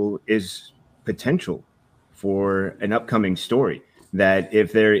people is potential for an upcoming story, that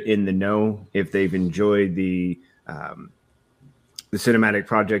if they're in the know, if they've enjoyed the cinematic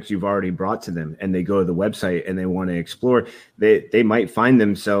projects you've already brought to them and they go to the website and they want to explore, they might find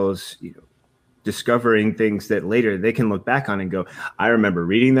themselves, discovering things that later they can look back on and go, I remember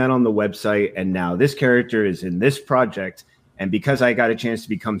reading that on the website, and now this character is in this project. And because I got a chance to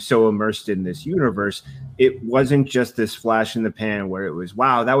become so immersed in this universe, it wasn't just this flash in the pan where it was,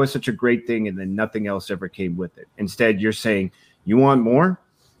 wow, that was such a great thing, and then nothing else ever came with it. Instead, you're saying, you want more?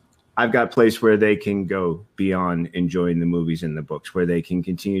 I've got a place where they can go beyond enjoying the movies and the books, where they can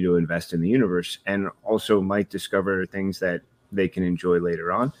continue to invest in the universe and also might discover things that they can enjoy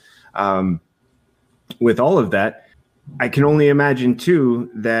later on. With all of that, I can only imagine, too,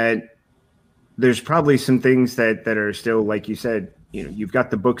 that there's probably some things that are still, like you said, you've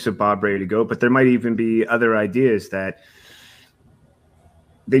got the books of Bob ready to go, but there might even be other ideas that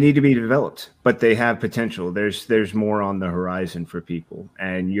they need to be developed, but they have potential. There's more on the horizon for people,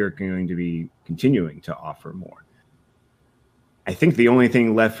 and you're going to be continuing to offer more. I think the only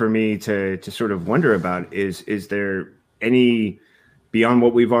thing left for me to sort of wonder about is there any, beyond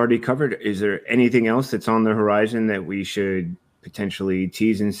what we've already covered, is there anything else that's on the horizon that we should potentially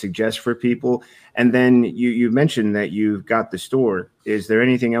tease and suggest for people? And then you mentioned that you've got the store. Is there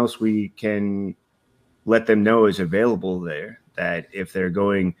anything else we can let them know is available there, that if they're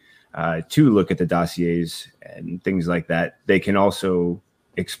going to look at the dossiers and things like that, they can also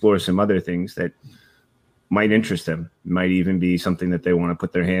explore some other things that might interest them, might even be something that they want to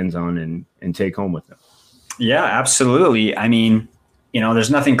put their hands on and take home with them? Yeah, absolutely. I mean,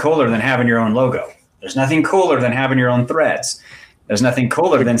 there's nothing cooler than having your own logo. There's nothing cooler than having your own threads. There's nothing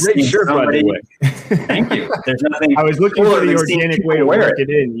cooler than seeing somebody. Thank you. There's nothing. I was looking for the organic way to work it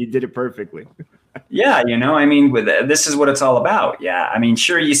in. You did it perfectly. Yeah, I mean, this is what it's all about. Yeah, I mean,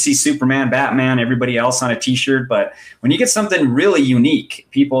 sure, you see Superman, Batman, everybody else on a T-shirt, but when you get something really unique,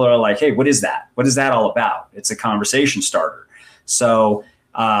 people are like, "Hey, what is that? What is that all about?" It's a conversation starter. So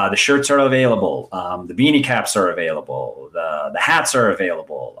the shirts are available, the beanie caps are available, the hats are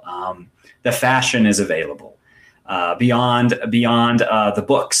available, the fashion is available, beyond the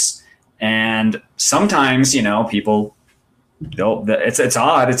books, and sometimes people. It's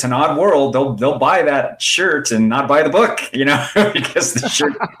odd. It's an odd world. They'll buy that shirt and not buy the book, because the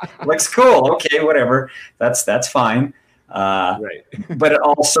shirt looks cool. Okay, whatever. That's fine. Right. But it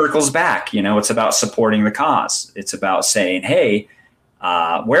all circles back. It's about supporting the cause. It's about saying, hey,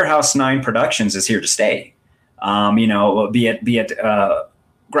 Warehouse 9 Productions is here to stay. Be it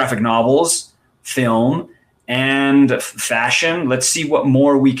graphic novels, film, and fashion. Let's see what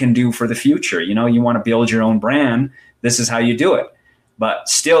more we can do for the future. You want to build your own brand. This is how you do it. But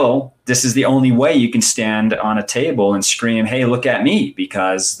still, this is the only way you can stand on a table and scream, hey, look at me,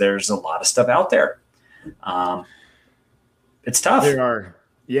 because there's a lot of stuff out there. It's tough. There are.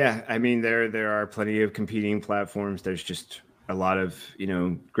 Yeah. I mean, there are plenty of competing platforms. There's just a lot of,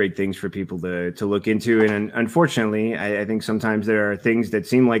 great things for people to look into. And unfortunately, I think sometimes there are things that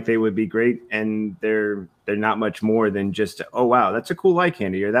seem like they would be great, and they're not much more than just, oh, wow, that's a cool eye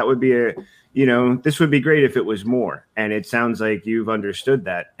candy, or that would be this would be great if it was more. And it sounds like you've understood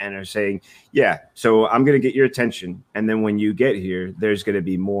that and are saying, yeah, so I'm going to get your attention. And then when you get here, there's going to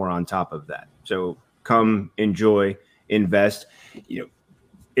be more on top of that. So come, enjoy, invest.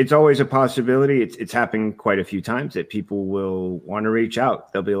 It's always a possibility. It's happened quite a few times that people will want to reach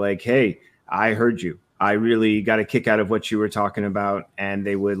out. They'll be like, hey, I heard you. I really got a kick out of what you were talking about, and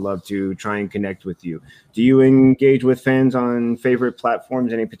they would love to try and connect with you. Do you engage with fans on favorite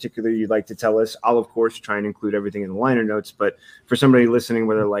platforms? Any particular you'd like to tell us? I'll, of course, try and include everything in the liner notes, but for somebody listening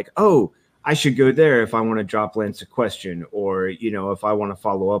where they're like, oh, I should go there if I want to drop Lance a question, or, if I want to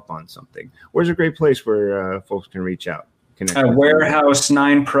follow up on something. Where's a great place where folks can reach out?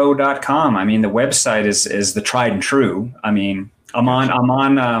 Warehouse9pro.com. I mean, the website is the tried and true. I mean, I'm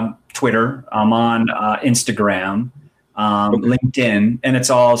on Twitter. I'm on Instagram, LinkedIn, and it's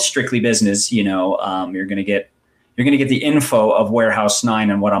all strictly business. You're going to get the info of Warehouse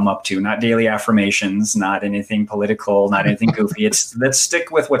 9 and what I'm up to. Not daily affirmations, not anything political, not anything goofy. Let's stick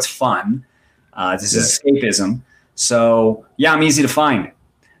with what's fun. This is escapism. So yeah, I'm easy to find.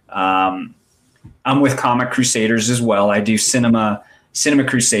 I'm with Comic Crusaders as well. I do Cinema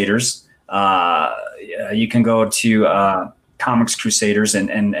Crusaders. You can go to Comics Crusaders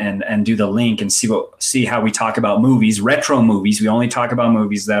and do the link and see how we talk about movies, retro movies. We only talk about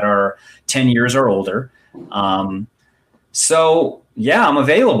movies that are 10 years or older. So yeah, I'm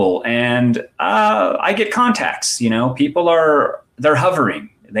available, and I get contacts. People they're hovering.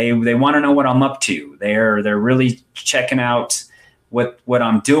 They want to know what I'm up to. They're really checking out what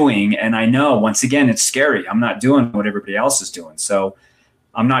I'm doing. And I know, once again, it's scary. I'm not doing what everybody else is doing. So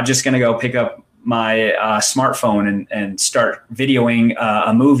I'm not just going to go pick up my smartphone and start videoing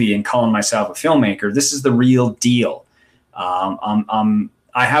a movie and calling myself a filmmaker. This is the real deal. I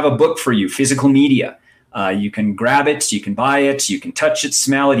have a book for you, physical media. You can grab it, you can buy it, you can touch it,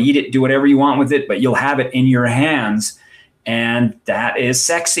 smell it, eat it, do whatever you want with it, but you'll have it in your hands. And that is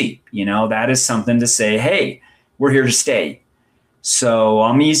sexy. That is something to say, hey, we're here to stay. So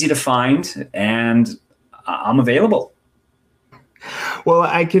I'm easy to find, and I'm available. Well,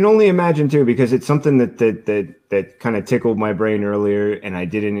 I can only imagine too, because it's something that kind of tickled my brain earlier, and I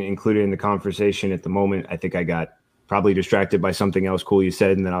didn't include it in the conversation at the moment. I think I got probably distracted by something else cool you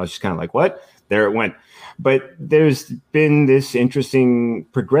said, and then I was just kind of like, what? There it went. But there's been this interesting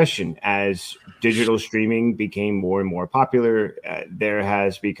progression as digital streaming became more and more popular. There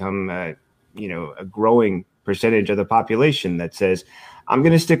has become a growing percentage of the population that says, I'm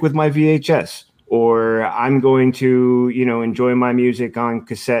going to stick with my VHS, or I'm going to, enjoy my music on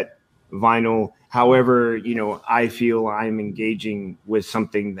cassette, vinyl, however, I feel I'm engaging with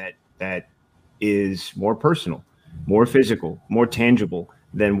something that is more personal, more physical, more tangible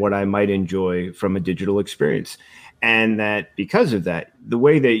than what I might enjoy from a digital experience. And that because of that, the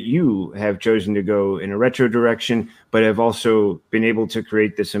way that you have chosen to go in a retro direction, but have also been able to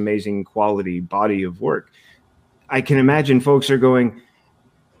create this amazing quality body of work, I can imagine folks are going,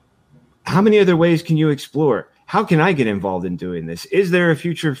 how many other ways can you explore? How can I get involved in doing this? Is there a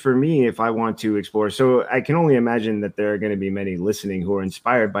future for me if I want to explore? So I can only imagine that there are going to be many listening who are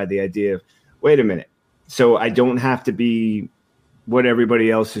inspired by the idea of, wait a minute, so I don't have to be what everybody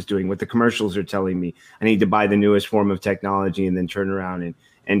else is doing, what the commercials are telling me. I need to buy the newest form of technology and then turn around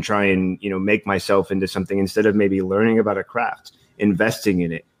and try and, make myself into something instead of maybe learning about a craft, investing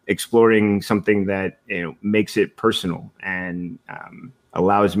in it, exploring something that, makes it personal and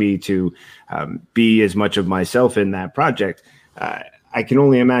allows me to be as much of myself in that project. I can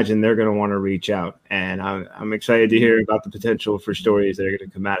only imagine they're going to want to reach out, and I'm excited to hear about the potential for stories that are going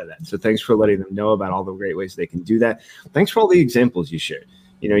to come out of that. So thanks for letting them know about all the great ways they can do that. Thanks for all the examples you shared.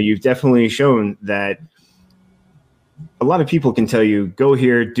 You've definitely shown that a lot of people can tell you, go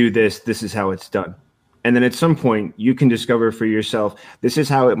here, do this, this is how it's done. And then at some point you can discover for yourself, this is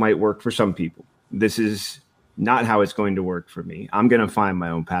how it might work for some people. This is not how it's going to work for me. I'm going to find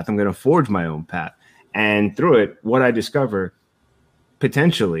my own path. I'm going to forge my own path. And through it, what I discover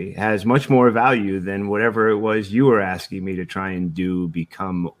potentially has much more value than whatever it was you were asking me to try and do,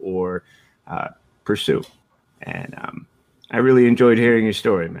 become, or pursue. And I really enjoyed hearing your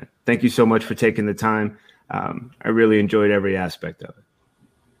story, man. Thank you so much for taking the time. I really enjoyed every aspect of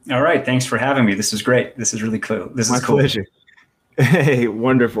it. All right. Thanks for having me. This is great. This is really cool. This is cool. My pleasure. Hey,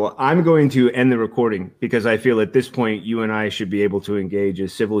 wonderful. I'm going to end the recording because I feel at this point, you and I should be able to engage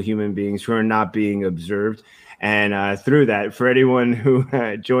as civil human beings who are not being observed. And through that, for anyone who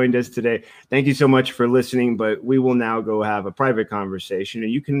joined us today, thank you so much for listening. But we will now go have a private conversation,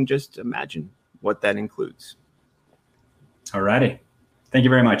 and you can just imagine what that includes. All righty. Thank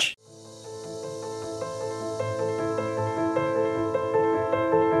you very much.